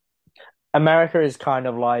America is kind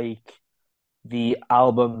of like the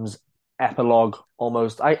album's epilogue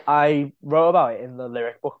almost. I wrote about it in the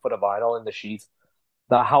lyric book for the vinyl in the sheet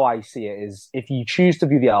that how I see it is if you choose to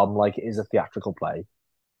view the album like it is a theatrical play,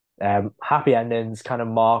 Happy Endings kind of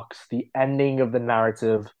marks the ending of the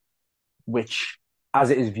narrative, which as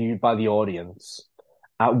it is viewed by the audience,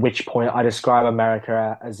 at which point I describe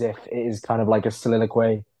America as if it is kind of like a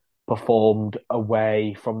soliloquy performed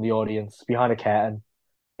away from the audience behind a curtain.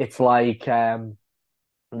 It's like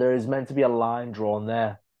there is meant to be a line drawn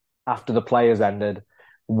there after the play has ended,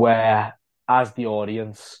 where as the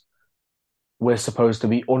audience, we're supposed to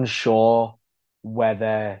be unsure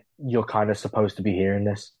whether you're kind of supposed to be hearing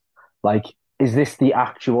this. Like, is this the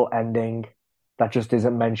actual ending that just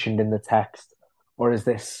isn't mentioned in the text? Or is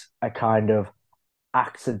this a kind of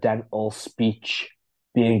accidental speech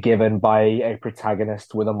being given by a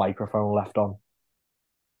protagonist with a microphone left on?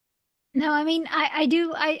 No, I mean I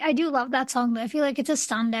do love that song though. I feel like it's a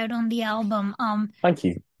standout on the album. Thank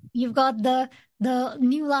you. You've got the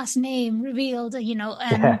new last name revealed, and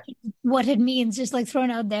Yeah. what it means just like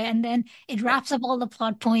thrown out there, and then it wraps up all the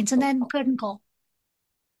plot points, and then curtain call.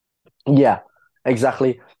 Yeah,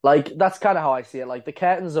 exactly. Like that's kind of how I see it. Like the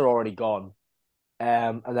curtains are already gone.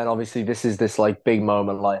 And then obviously this like big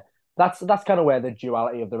moment. Like that's kind of where the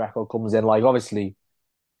duality of the record comes in. Like obviously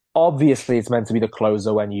it's meant to be the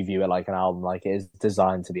closer when you view it like an album. Like it is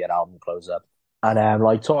designed to be an album closer. And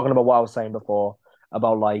like talking about what I was saying before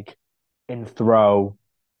about like in Throw,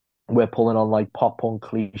 we're pulling on like pop punk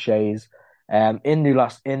cliches.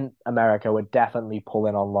 In America, we're definitely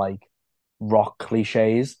pulling on like rock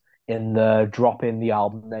cliches in the drop in the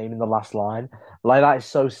album name in the last line. Like that is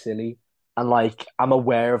so silly. And like I'm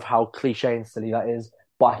aware of how cliche and silly that is,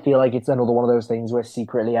 but I feel like it's another one of those things where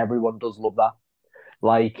secretly everyone does love that.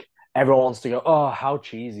 Like everyone wants to go, oh, how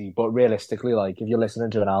cheesy. But realistically, like if you're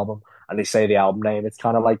listening to an album and they say the album name, it's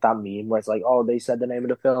kind of like that meme where it's like, oh, they said the name of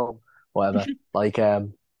the film, whatever. Like,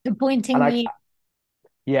 The and pointing I, me.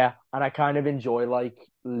 yeah, and I kind of enjoy like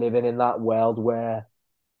living in that world where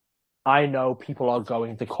I know people are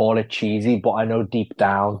going to call it cheesy, but I know deep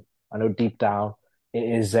down, it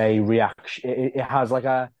is a reaction. It has like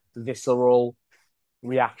a visceral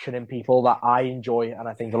reaction in people that I enjoy, and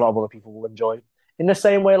I think a lot of other people will enjoy. In the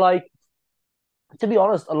same way, like to be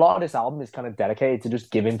honest, a lot of this album is kind of dedicated to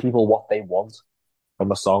just giving people what they want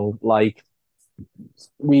from a song. Like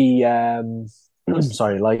we,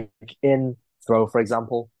 sorry, like in Throw, for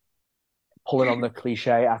example, pulling on the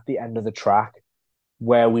cliche at the end of the track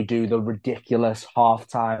where we do the ridiculous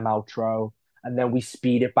halftime outro and then we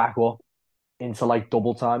speed it back up into like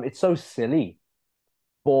double time. It's so silly,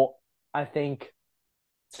 but I think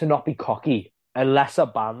to not be cocky, a lesser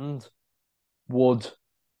band would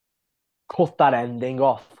cut that ending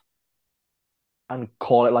off and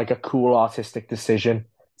call it like a cool artistic decision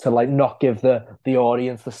to like not give the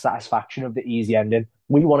audience the satisfaction of the easy ending.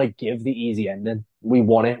 We want to give the easy ending. We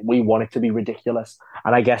want it. We want it to be ridiculous.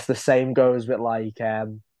 And I guess the same goes with like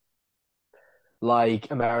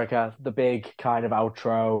America, the big kind of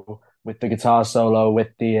outro with the guitar solo, with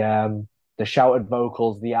the shouted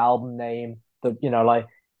vocals, the album name, the like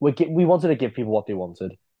we wanted to give people what they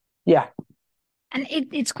wanted. Yeah, And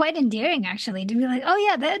it's quite endearing actually to be like, oh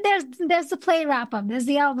yeah, there's the play wrap up, there's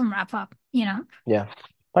the album wrap up, you know? yeah.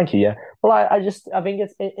 Thank you. Yeah. Well, I think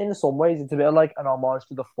it's in some ways it's a bit of like an homage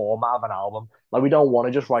to the format of an album. Like we don't want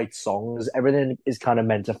to just write songs. Everything is kind of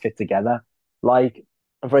meant to fit together. Like,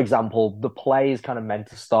 for example, the play is kind of meant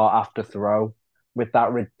to start after Throw with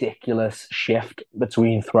that ridiculous shift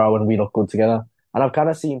between Throw and We Look Good Together. And I've kind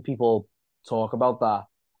of seen people talk about that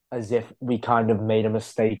as if we kind of made a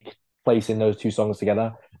mistake placing those two songs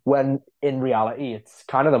together, when in reality it's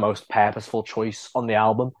kind of the most purposeful choice on the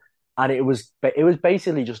album, and it was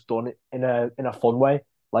basically just done in a fun way.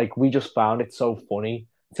 Like we just found it so funny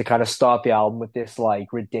to kind of start the album with this like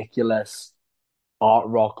ridiculous art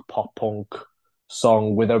rock pop punk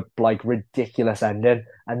song with a like ridiculous ending,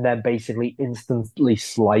 and then basically instantly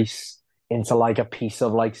slice into like a piece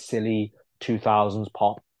of like silly 2000s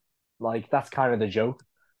pop. Like that's kind of the joke.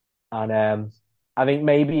 And I think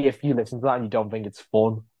maybe if you listen to that and you don't think it's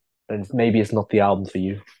fun, then maybe it's not the album for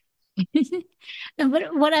you. No,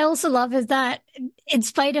 but what I also love is that in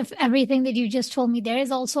spite of everything that you just told me, there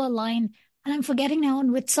is also a line, and I'm forgetting now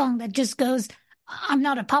on which song that just goes, I'm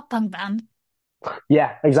not a pop punk band.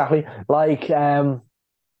 Yeah, exactly. Like that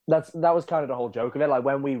was kind of the whole joke of it. Like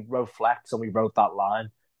when we wrote Flex and we wrote that line,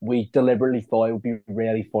 we deliberately thought it would be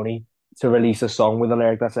really funny to release a song with a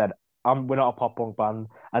lyric that said, we're not a pop punk band,"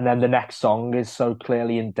 and then the next song is so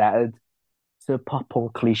clearly indebted to pop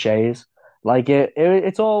punk cliches. Like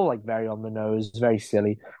it's all like very on the nose, very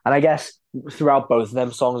silly. And I guess throughout both of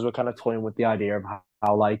them songs, we're kind of toying with the idea of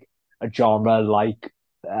how like a genre like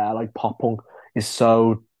pop punk is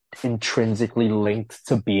so intrinsically linked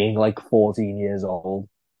to being like 14 years old,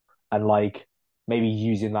 and like maybe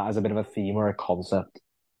using that as a bit of a theme or a concept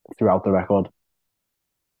throughout the record.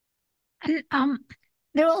 And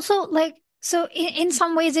they're also like, so in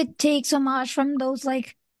some ways it takes homage from those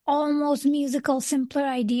like almost musical simpler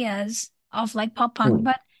ideas of like pop punk, Hmm.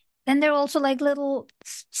 but then there are also like little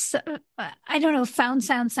I don't know, found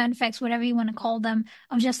sound effects, whatever you want to call them,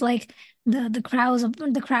 of just like the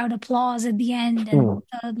crowd applause at the end, and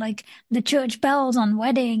Hmm. like the church bells on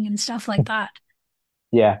wedding and stuff like that.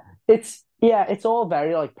 Yeah, it's all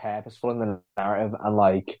very like purposeful in the narrative, and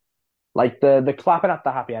like the clapping at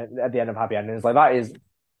the happy end at the end of happy endings, like that is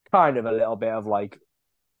kind of a little bit of like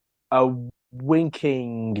a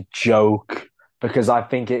winking joke, because I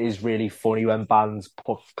think it is really funny when bands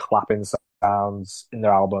put clapping sounds in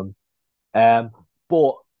their album.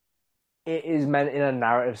 But it is meant in a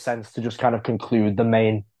narrative sense to just kind of conclude the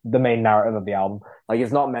main narrative of the album. Like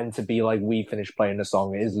it's not meant to be like we finish playing the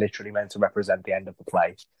song. It is literally meant to represent the end of the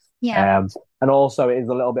play. Yeah. Um, and also it is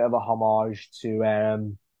a little bit of a homage to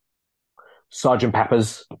Sergeant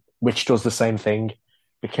Pepper's, which does the same thing,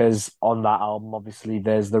 because on that album, obviously,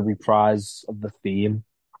 there's the reprise of the theme,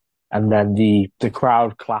 and then the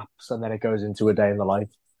crowd claps, and then it goes into A Day in the Life,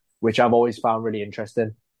 which I've always found really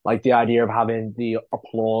interesting. Like the idea of having the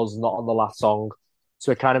applause not on the last song,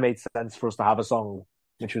 so it kind of made sense for us to have a song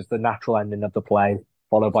which was the natural ending of the play,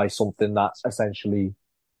 followed by something that essentially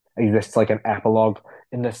exists like an epilogue,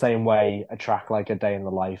 in the same way a track like A Day in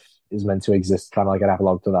the Life is meant to exist, kind of like an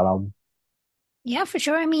epilogue to that album. Yeah, for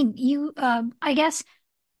sure. I mean, I guess,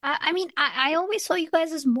 I mean, I always saw you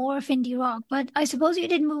guys as more of indie rock, but I suppose you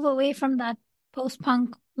did move away from that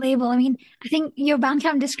post-punk label. I mean, I think your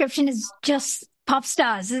Bandcamp description is just pop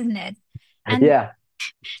stars, isn't it? And Yeah,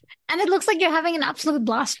 and it looks like you're having an absolute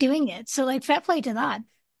blast doing it. So like fair play to that.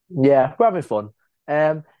 yeah, we're having fun.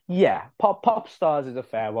 Yeah, pop stars is a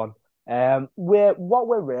fair one. We're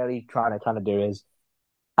really trying to kind of do is,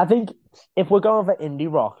 I think if we're going for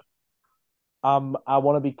indie rock, I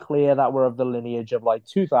want to be clear that we're of the lineage of like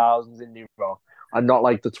 2000s indie rock and not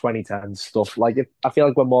like the 2010s stuff. Like, I feel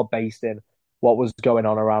like we're more based in what was going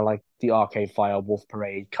on around like the Arcade Fire, Wolf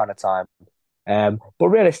Parade kind of time. But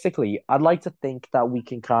realistically, I'd like to think that we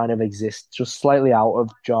can kind of exist just slightly out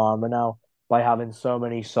of genre now by having so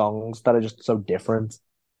many songs that are just so different.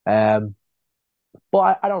 Um,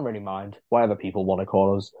 but I don't really mind whatever people want to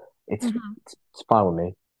call us. Mhm. It's fine with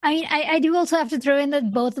me. I mean, I do also have to throw in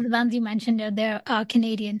that both of the bands you mentioned are they're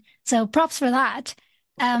Canadian. So props for that.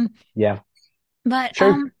 Um, Yeah, but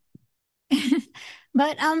true.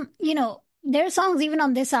 there are songs even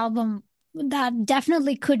on this album that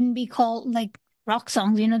definitely couldn't be called like rock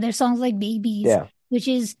songs. There's songs like Babies, Yeah. which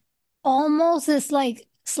is almost this like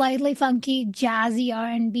slightly funky, jazzy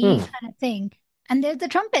R&B Hmm. kind of thing. And there's the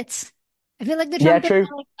trumpets. I feel like the Yeah, trumpets true.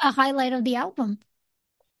 are like a highlight of the album.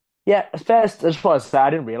 Yeah, first, as far as I say, I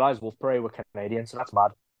didn't realize Wolf Parade were Canadian, so that's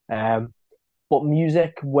mad. But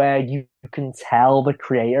music where you can tell the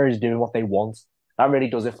creator is doing what they want, that really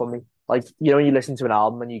does it for me. Like, when you listen to an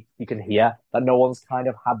album and you can hear that no one's kind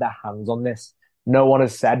of had their hands on this. No one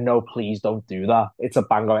has said, no, please don't do that. It's a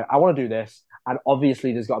bang going, I want to do this. And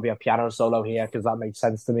obviously, there's got to be a piano solo here because that makes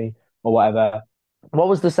sense to me or whatever. What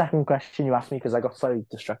was the second question you asked me? Because I got so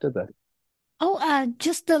distracted there. Oh,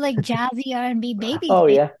 just the like jazzy R&B Babies Oh,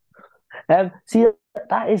 bit. yeah. See,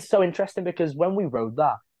 that is so interesting because when we wrote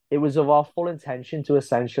that, it was of our full intention to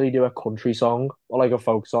essentially do a country song or like a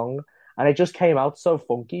folk song, and it just came out so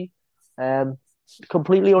funky, um,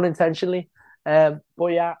 completely unintentionally. But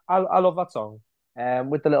yeah, I love that song.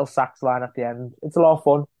 With the little sax line at the end, it's a lot of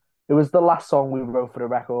fun. It was the last song we wrote for the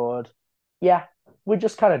record. Yeah, we're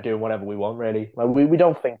just kind of doing whatever we want, really. Like we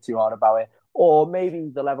don't think too hard about it, or maybe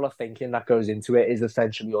the level of thinking that goes into it is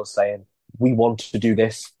essentially us saying we want to do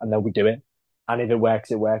this, and then we do it. And if it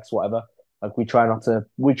works, whatever. Like we try not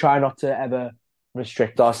to ever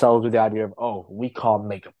restrict ourselves with the idea of, oh, we can't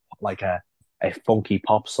make a funky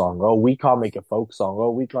pop song, or we can't make a folk song,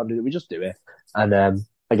 or we can't do it. We just do it. And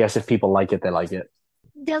I guess if people like it, they like it.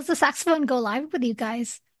 Does the saxophone go live with you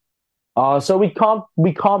guys? So we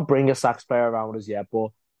can't bring a sax player around us yet, but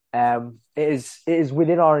it is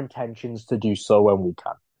within our intentions to do so when we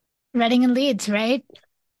can. Reading and Leeds, right?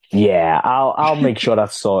 Yeah, I'll make sure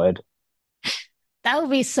that's sorted. That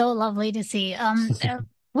would be so lovely to see.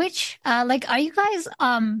 Like, are you guys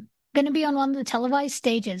gonna be on one of the televised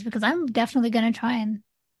stages? Because I'm definitely gonna try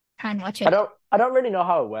and watch it. I don't really know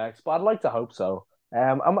how it works, but I'd like to hope so.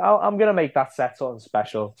 I'm gonna make that set something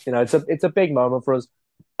special. It's a big moment for us,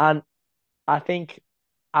 and I think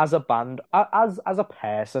as a band, as a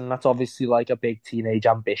person, that's obviously like a big teenage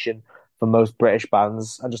ambition for most British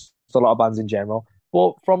bands and just a lot of bands in general.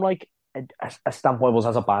 But from like a standpoint of us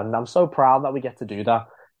as a band, I'm so proud that we get to do that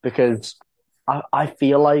because I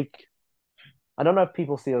feel like I don't know if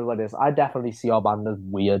people see us like this. I definitely see our band as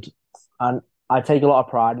weird, and I take a lot of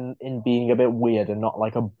pride in being a bit weird and not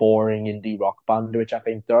like a boring indie rock band, which I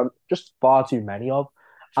think there are just far too many of.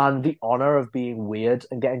 And the honor of being weird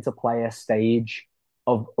and getting to play a stage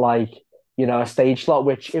of like a stage slot,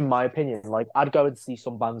 which in my opinion, like I'd go and see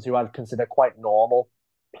some bands who I'd consider quite normal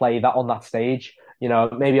play that on that stage.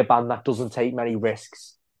 Maybe a band that doesn't take many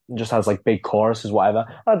risks and just has like big choruses, whatever.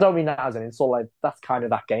 I don't mean that as an insult. Like that's kind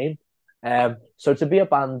of that game. So to be a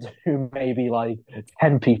band who maybe like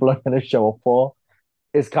 10 people are going to show up for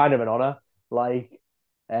is kind of an honor. Like,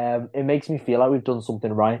 it makes me feel like we've done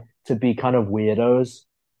something right to be kind of weirdos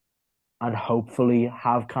and hopefully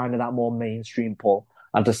have kind of that more mainstream pull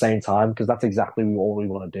at the same time, because that's exactly what we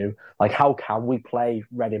want to do. Like, how can we play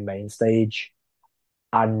Reading main stage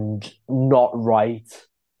and not write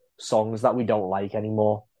songs that we don't like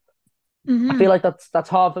anymore? I feel Hmm. like that's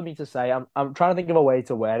hard for me to say. I'm trying to think of a way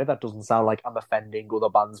to word it that doesn't sound like I'm offending other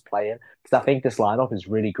bands playing because I think this lineup is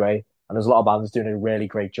really great and there's a lot of bands doing a really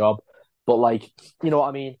great job. But like, you know what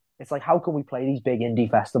I mean? It's like how can we play these big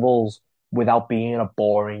indie festivals without being a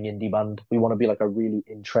boring indie band? We want to be like a really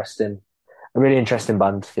interesting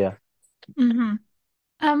band. Yeah. Hmm.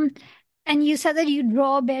 Um, and you said that you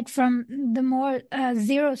draw a bit from the more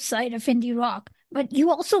zero side of indie rock, but you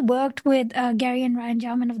also worked with Gary and Ryan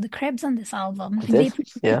Jarman of the Cribs on this album. I I think they did.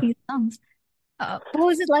 produced a Yeah. few songs. What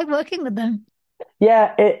was it like working with them?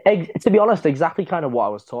 Yeah, to be honest, exactly kind of what I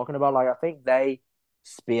was talking about. Like, I think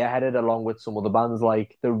spearheaded along with some other bands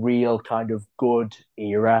like the real kind of good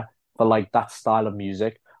era for like that style of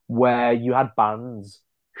music where you had bands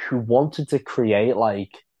who wanted to create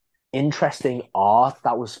like interesting art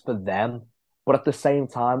that was for them, but at the same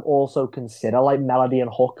time also consider like melody and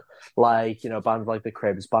hook, like bands like the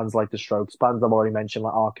Cribs, bands like the Strokes, bands I've already mentioned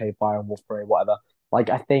like Arcade Fire and Wolf Parade, whatever. Like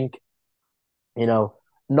I think you know,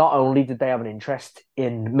 not only did they have an interest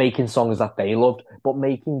in making songs that they loved, but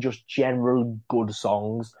making just generally good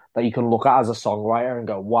songs that you can look at as a songwriter and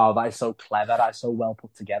go, wow, that is so clever, that is so well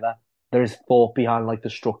put together. There is thought behind like the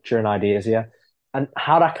structure and ideas here. And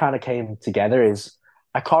how that kind of came together is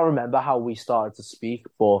I can't remember how we started to speak,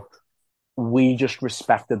 but we just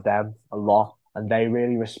respected them a lot and they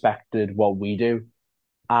really respected what we do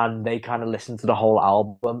and they kind of listened to the whole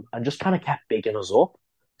album and just kind of kept bigging us up.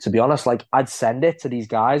 To be honest, like I'd send it to these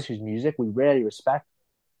guys whose music we really respect,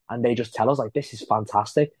 and they just tell us like this is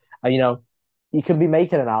fantastic. And you can be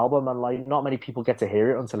making an album and like not many people get to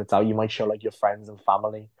hear it until it's out. You might show like your friends and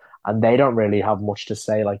family, and they don't really have much to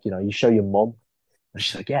say. Like you show your mum, and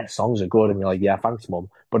she's like, "Yeah, the songs are good," and you're like, "Yeah, thanks, mum."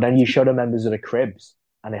 But then you show the members of the Cribs,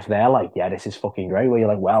 and if they're like, "Yeah, this is fucking great," well, you're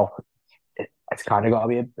like, "Well, it's kind of got to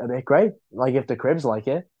be a bit great." Like if the Cribs like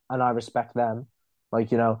it, and I respect them,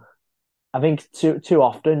 like I think too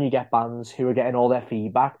often you get bands who are getting all their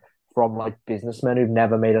feedback from like businessmen who've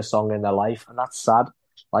never made a song in their life, and that's sad.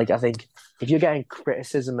 Like I think if you're getting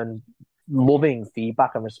criticism and loving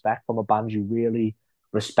feedback and respect from a band you really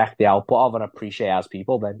respect the output of and appreciate as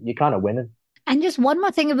people, then you're kind of winning. And just one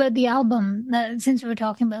more thing about the album, since we were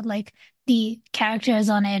talking about like the characters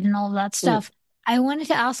on it and all that Mm, stuff, I wanted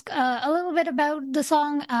to ask a little bit about the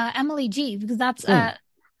song Emily G, because that's mm.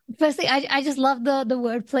 firstly, I just love the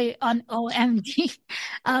wordplay on OMG.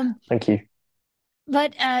 Um, Thank you.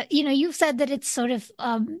 but you've said that it's sort of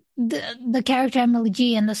the character Emily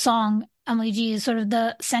G and the song Emily G is sort of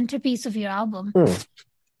the centerpiece of your album. Mm.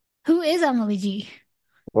 Who is Emily G?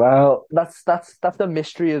 Well, that's a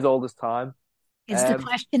mystery as old as time. It's the Um,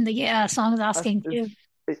 question the song is asking it's, too.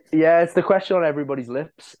 yeah, it's the question on everybody's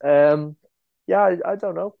lips. Yeah, I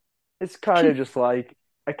don't know. It's kind of just like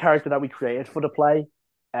a character that we created for the play.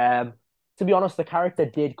 Um, to be honest, the character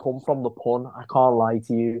did come from the pun. I can't lie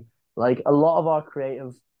to you. Like a lot of our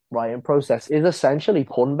creative writing process is essentially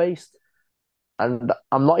pun based, and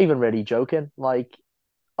I'm not even really joking. Like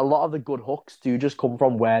a lot of the good hooks do just come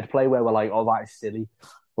from wordplay where we're like, oh, that is silly.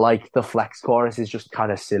 Like the flex chorus is just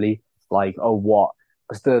kind of silly. Like, oh, what?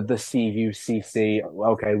 It's the CUCC.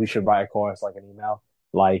 Okay, we should write a chorus like an email.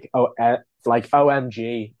 Like, like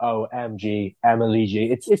OMG, OMG, Emily G.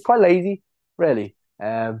 It's quite lazy, really.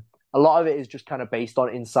 A lot of it is just kind of based on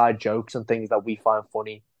inside jokes and things that we find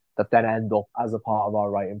funny that then end up as a part of our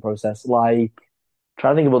writing process. Like,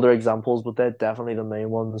 trying to think of other examples, but they're definitely the main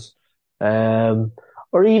ones. Um,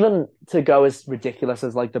 or even to go as ridiculous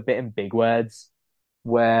as like the bit in big words,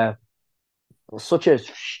 where it's such a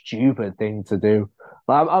stupid thing to do.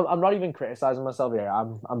 Like, I'm not even criticizing myself here.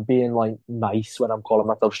 I'm being like nice when I'm calling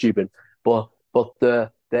myself stupid. But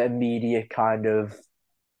the immediate kind of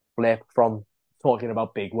flip from talking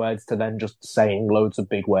about big words to then just saying loads of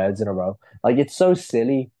big words in a row, like it's so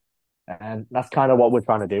silly, and that's kind of what we're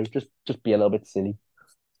trying to do. Just be a little bit silly.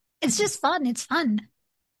 It's just fun. It's fun.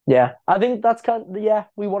 Yeah, I think that's yeah,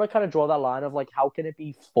 we want to kind of draw that line of like how can it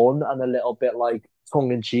be fun and a little bit like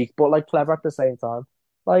tongue in cheek, but like clever at the same time.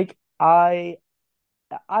 Like I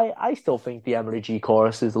still think the Emily G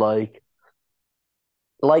chorus is like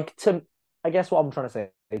to I guess what I'm trying to say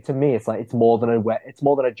to me it's like it's more than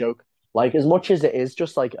a joke. Like as much as it is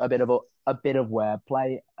just like a bit of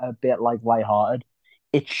wordplay, a bit like lighthearted,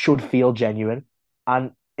 it should feel genuine.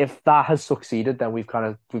 And if that has succeeded, then we've kind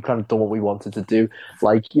of done what we wanted to do.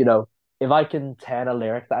 Like, if I can turn a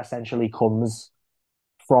lyric that essentially comes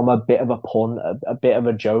from a bit of a pun, a bit of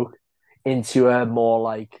a joke, into a more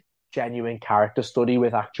like genuine character study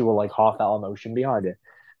with actual like heartfelt emotion behind it,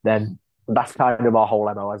 then that's kind of our whole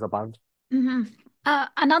MO as a band. Hmm.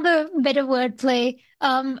 Another bit of wordplay.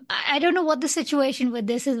 I don't know what the situation with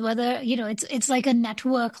this is, whether, it's like a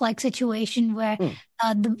network like situation where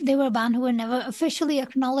Hmm. they were a band who were never officially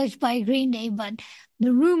acknowledged by Green Day, but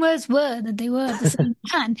the rumors were that they were the same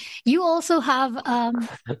band. You also have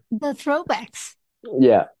the throwbacks.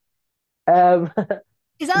 Yeah. Um,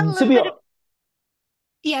 Is that a to little be bit of,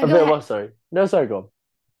 yeah, a go bit ahead. what? Sorry. No, sorry, go on.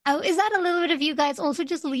 Oh, is that a little bit of you guys also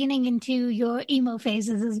just leaning into your emo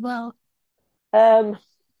phases as well? Um,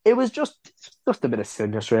 it was just a bit of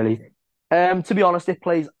silliness, really. To be honest, it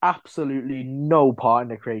plays absolutely no part in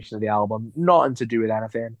the creation of the album, nothing to do with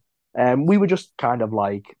anything. We were just kind of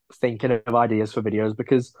like thinking of ideas for videos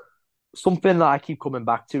because something that I keep coming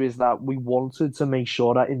back to is that we wanted to make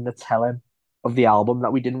sure that in the telling of the album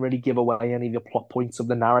that we didn't really give away any of the plot points of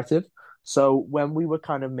the narrative. So when we were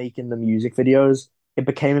kind of making the music videos, it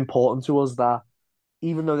became important to us that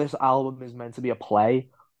even though this album is meant to be a play,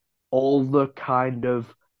 all the kind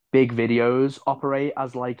of big videos operate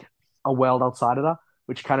as like a world outside of that,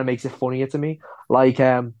 which kind of makes it funnier to me. Like,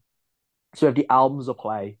 so if the album's a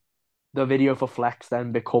play, the video for Flex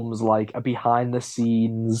then becomes like a behind the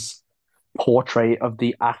scenes portrait of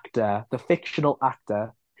the actor, the fictional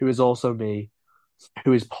actor, who is also me,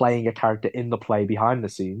 who is playing a character in the play behind the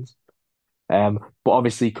scenes. But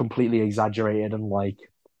obviously completely exaggerated and like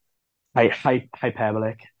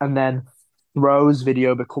hyperbolic. And then Rose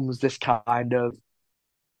video becomes this kind of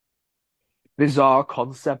bizarre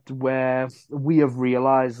concept where we have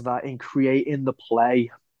realized that in creating the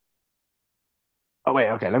play. Oh wait,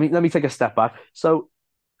 okay, let me take a step back. So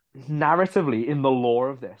narratively, in the lore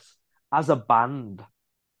of this, as a band,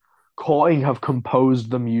 Courting have composed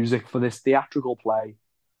the music for this theatrical play,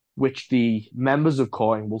 which the members of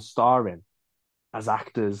Courting will star in as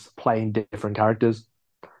actors playing different characters.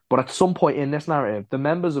 But at some point in this narrative, the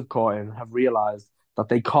members of Courting have realized that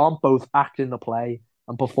they can't both act in the play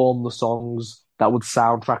and perform the songs that would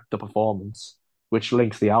soundtrack the performance, which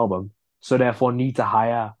links the album. So therefore need to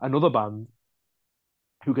hire another band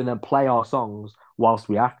who can then play our songs whilst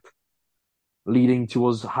we act, leading to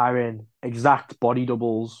us hiring exact body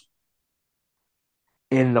doubles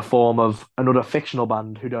in the form of another fictional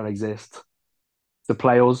band who don't exist to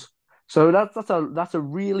play us. So that's a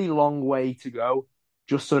really long way to go,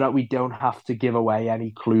 just so that we don't have to give away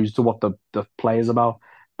any clues to what the play is about.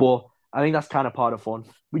 But I think that's kind of part of fun.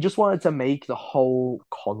 We just wanted to make the whole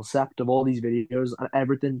concept of all these videos and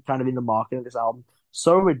everything kind of in the marketing of this album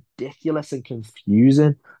so ridiculous and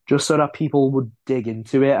confusing, just so that people would dig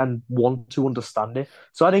into it and want to understand it.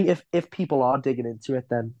 So I think if people are digging into it,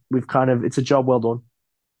 then it's a job well done.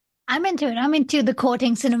 I'm into it. I'm into the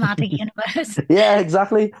Courting cinematic universe. Yeah,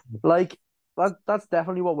 exactly. Like that's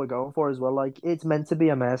definitely what we're going for as well. Like it's meant to be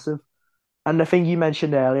immersive. And the thing you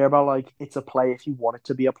mentioned earlier about like it's a play if you want it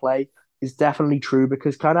to be a play is definitely true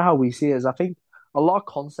because kind of how we see it is I think a lot of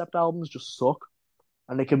concept albums just suck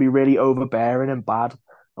and they can be really overbearing and bad.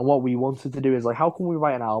 And what we wanted to do is like how can we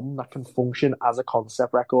write an album that can function as a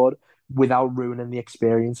concept record without ruining the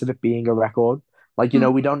experience of it being a record? Like,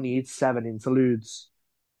 Mm. we don't need seven interludes.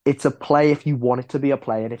 It's a play if you want it to be a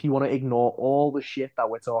play, and if you want to ignore all the shit that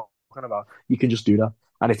we're talking about, you can just do that,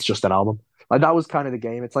 and it's just an album. Like that was kind of the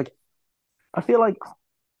game. It's like I feel like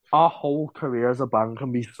our whole career as a band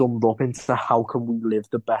can be summed up into how can we live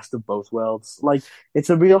the best of both worlds. Like it's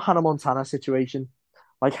a real Hannah Montana situation.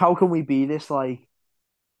 Like how can we be this like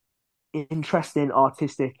interesting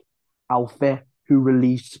artistic outfit who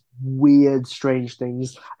release weird, strange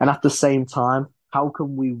things, and at the same time, how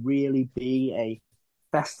can we really be a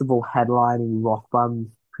festival headlining rock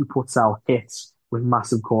band who puts out hits with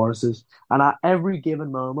massive choruses? And at every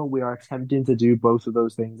given moment, we are attempting to do both of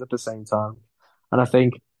those things at the same time. And I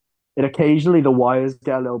think it occasionally the wires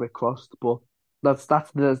get a little bit crossed, but that's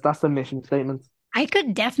the mission statement. I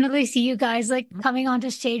could definitely see you guys like coming onto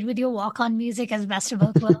stage with your walk-on music as Best of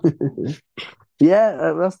Both Worlds.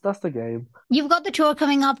 Yeah, that's the game. You've got the tour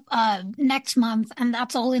coming up next month, and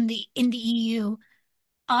that's all in the EU.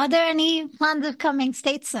 Are there any plans of coming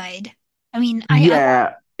stateside? I mean,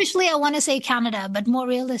 Yeah, officially I want to say Canada, but more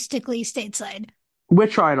realistically stateside. we're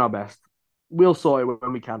trying our best. We'll sort it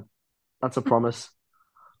when we can. That's a promise.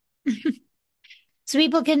 So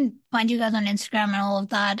people can find you guys on Instagram and all of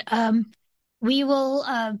that. We will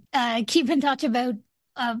keep in touch about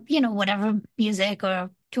whatever music or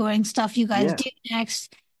touring stuff you guys Yeah. do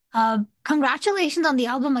next. Congratulations on the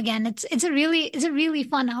album again. It's a really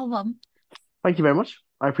fun album. Thank you very much.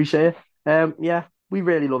 I appreciate it. Yeah, we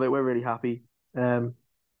really love it. We're really happy.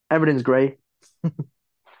 Everything's great.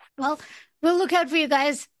 Well, we'll look out for you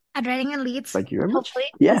guys at Reading and Leeds. Thank you very much. Hopefully.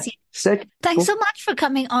 Yeah, We'll see. sick. Thanks Cool. so much for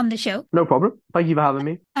coming on the show. No problem. Thank you for having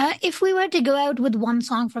me. If we were to go out with one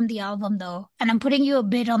song from the album, though, and I'm putting you a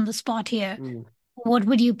bit on the spot here, Mm. what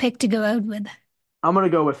would you pick to go out with? I'm gonna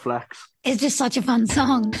go with Flex. It's just such a fun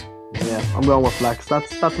song. Yeah, I'm going with Flex.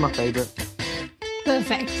 That's my favorite.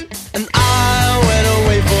 Perfect. And I went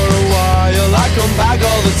away for a while like a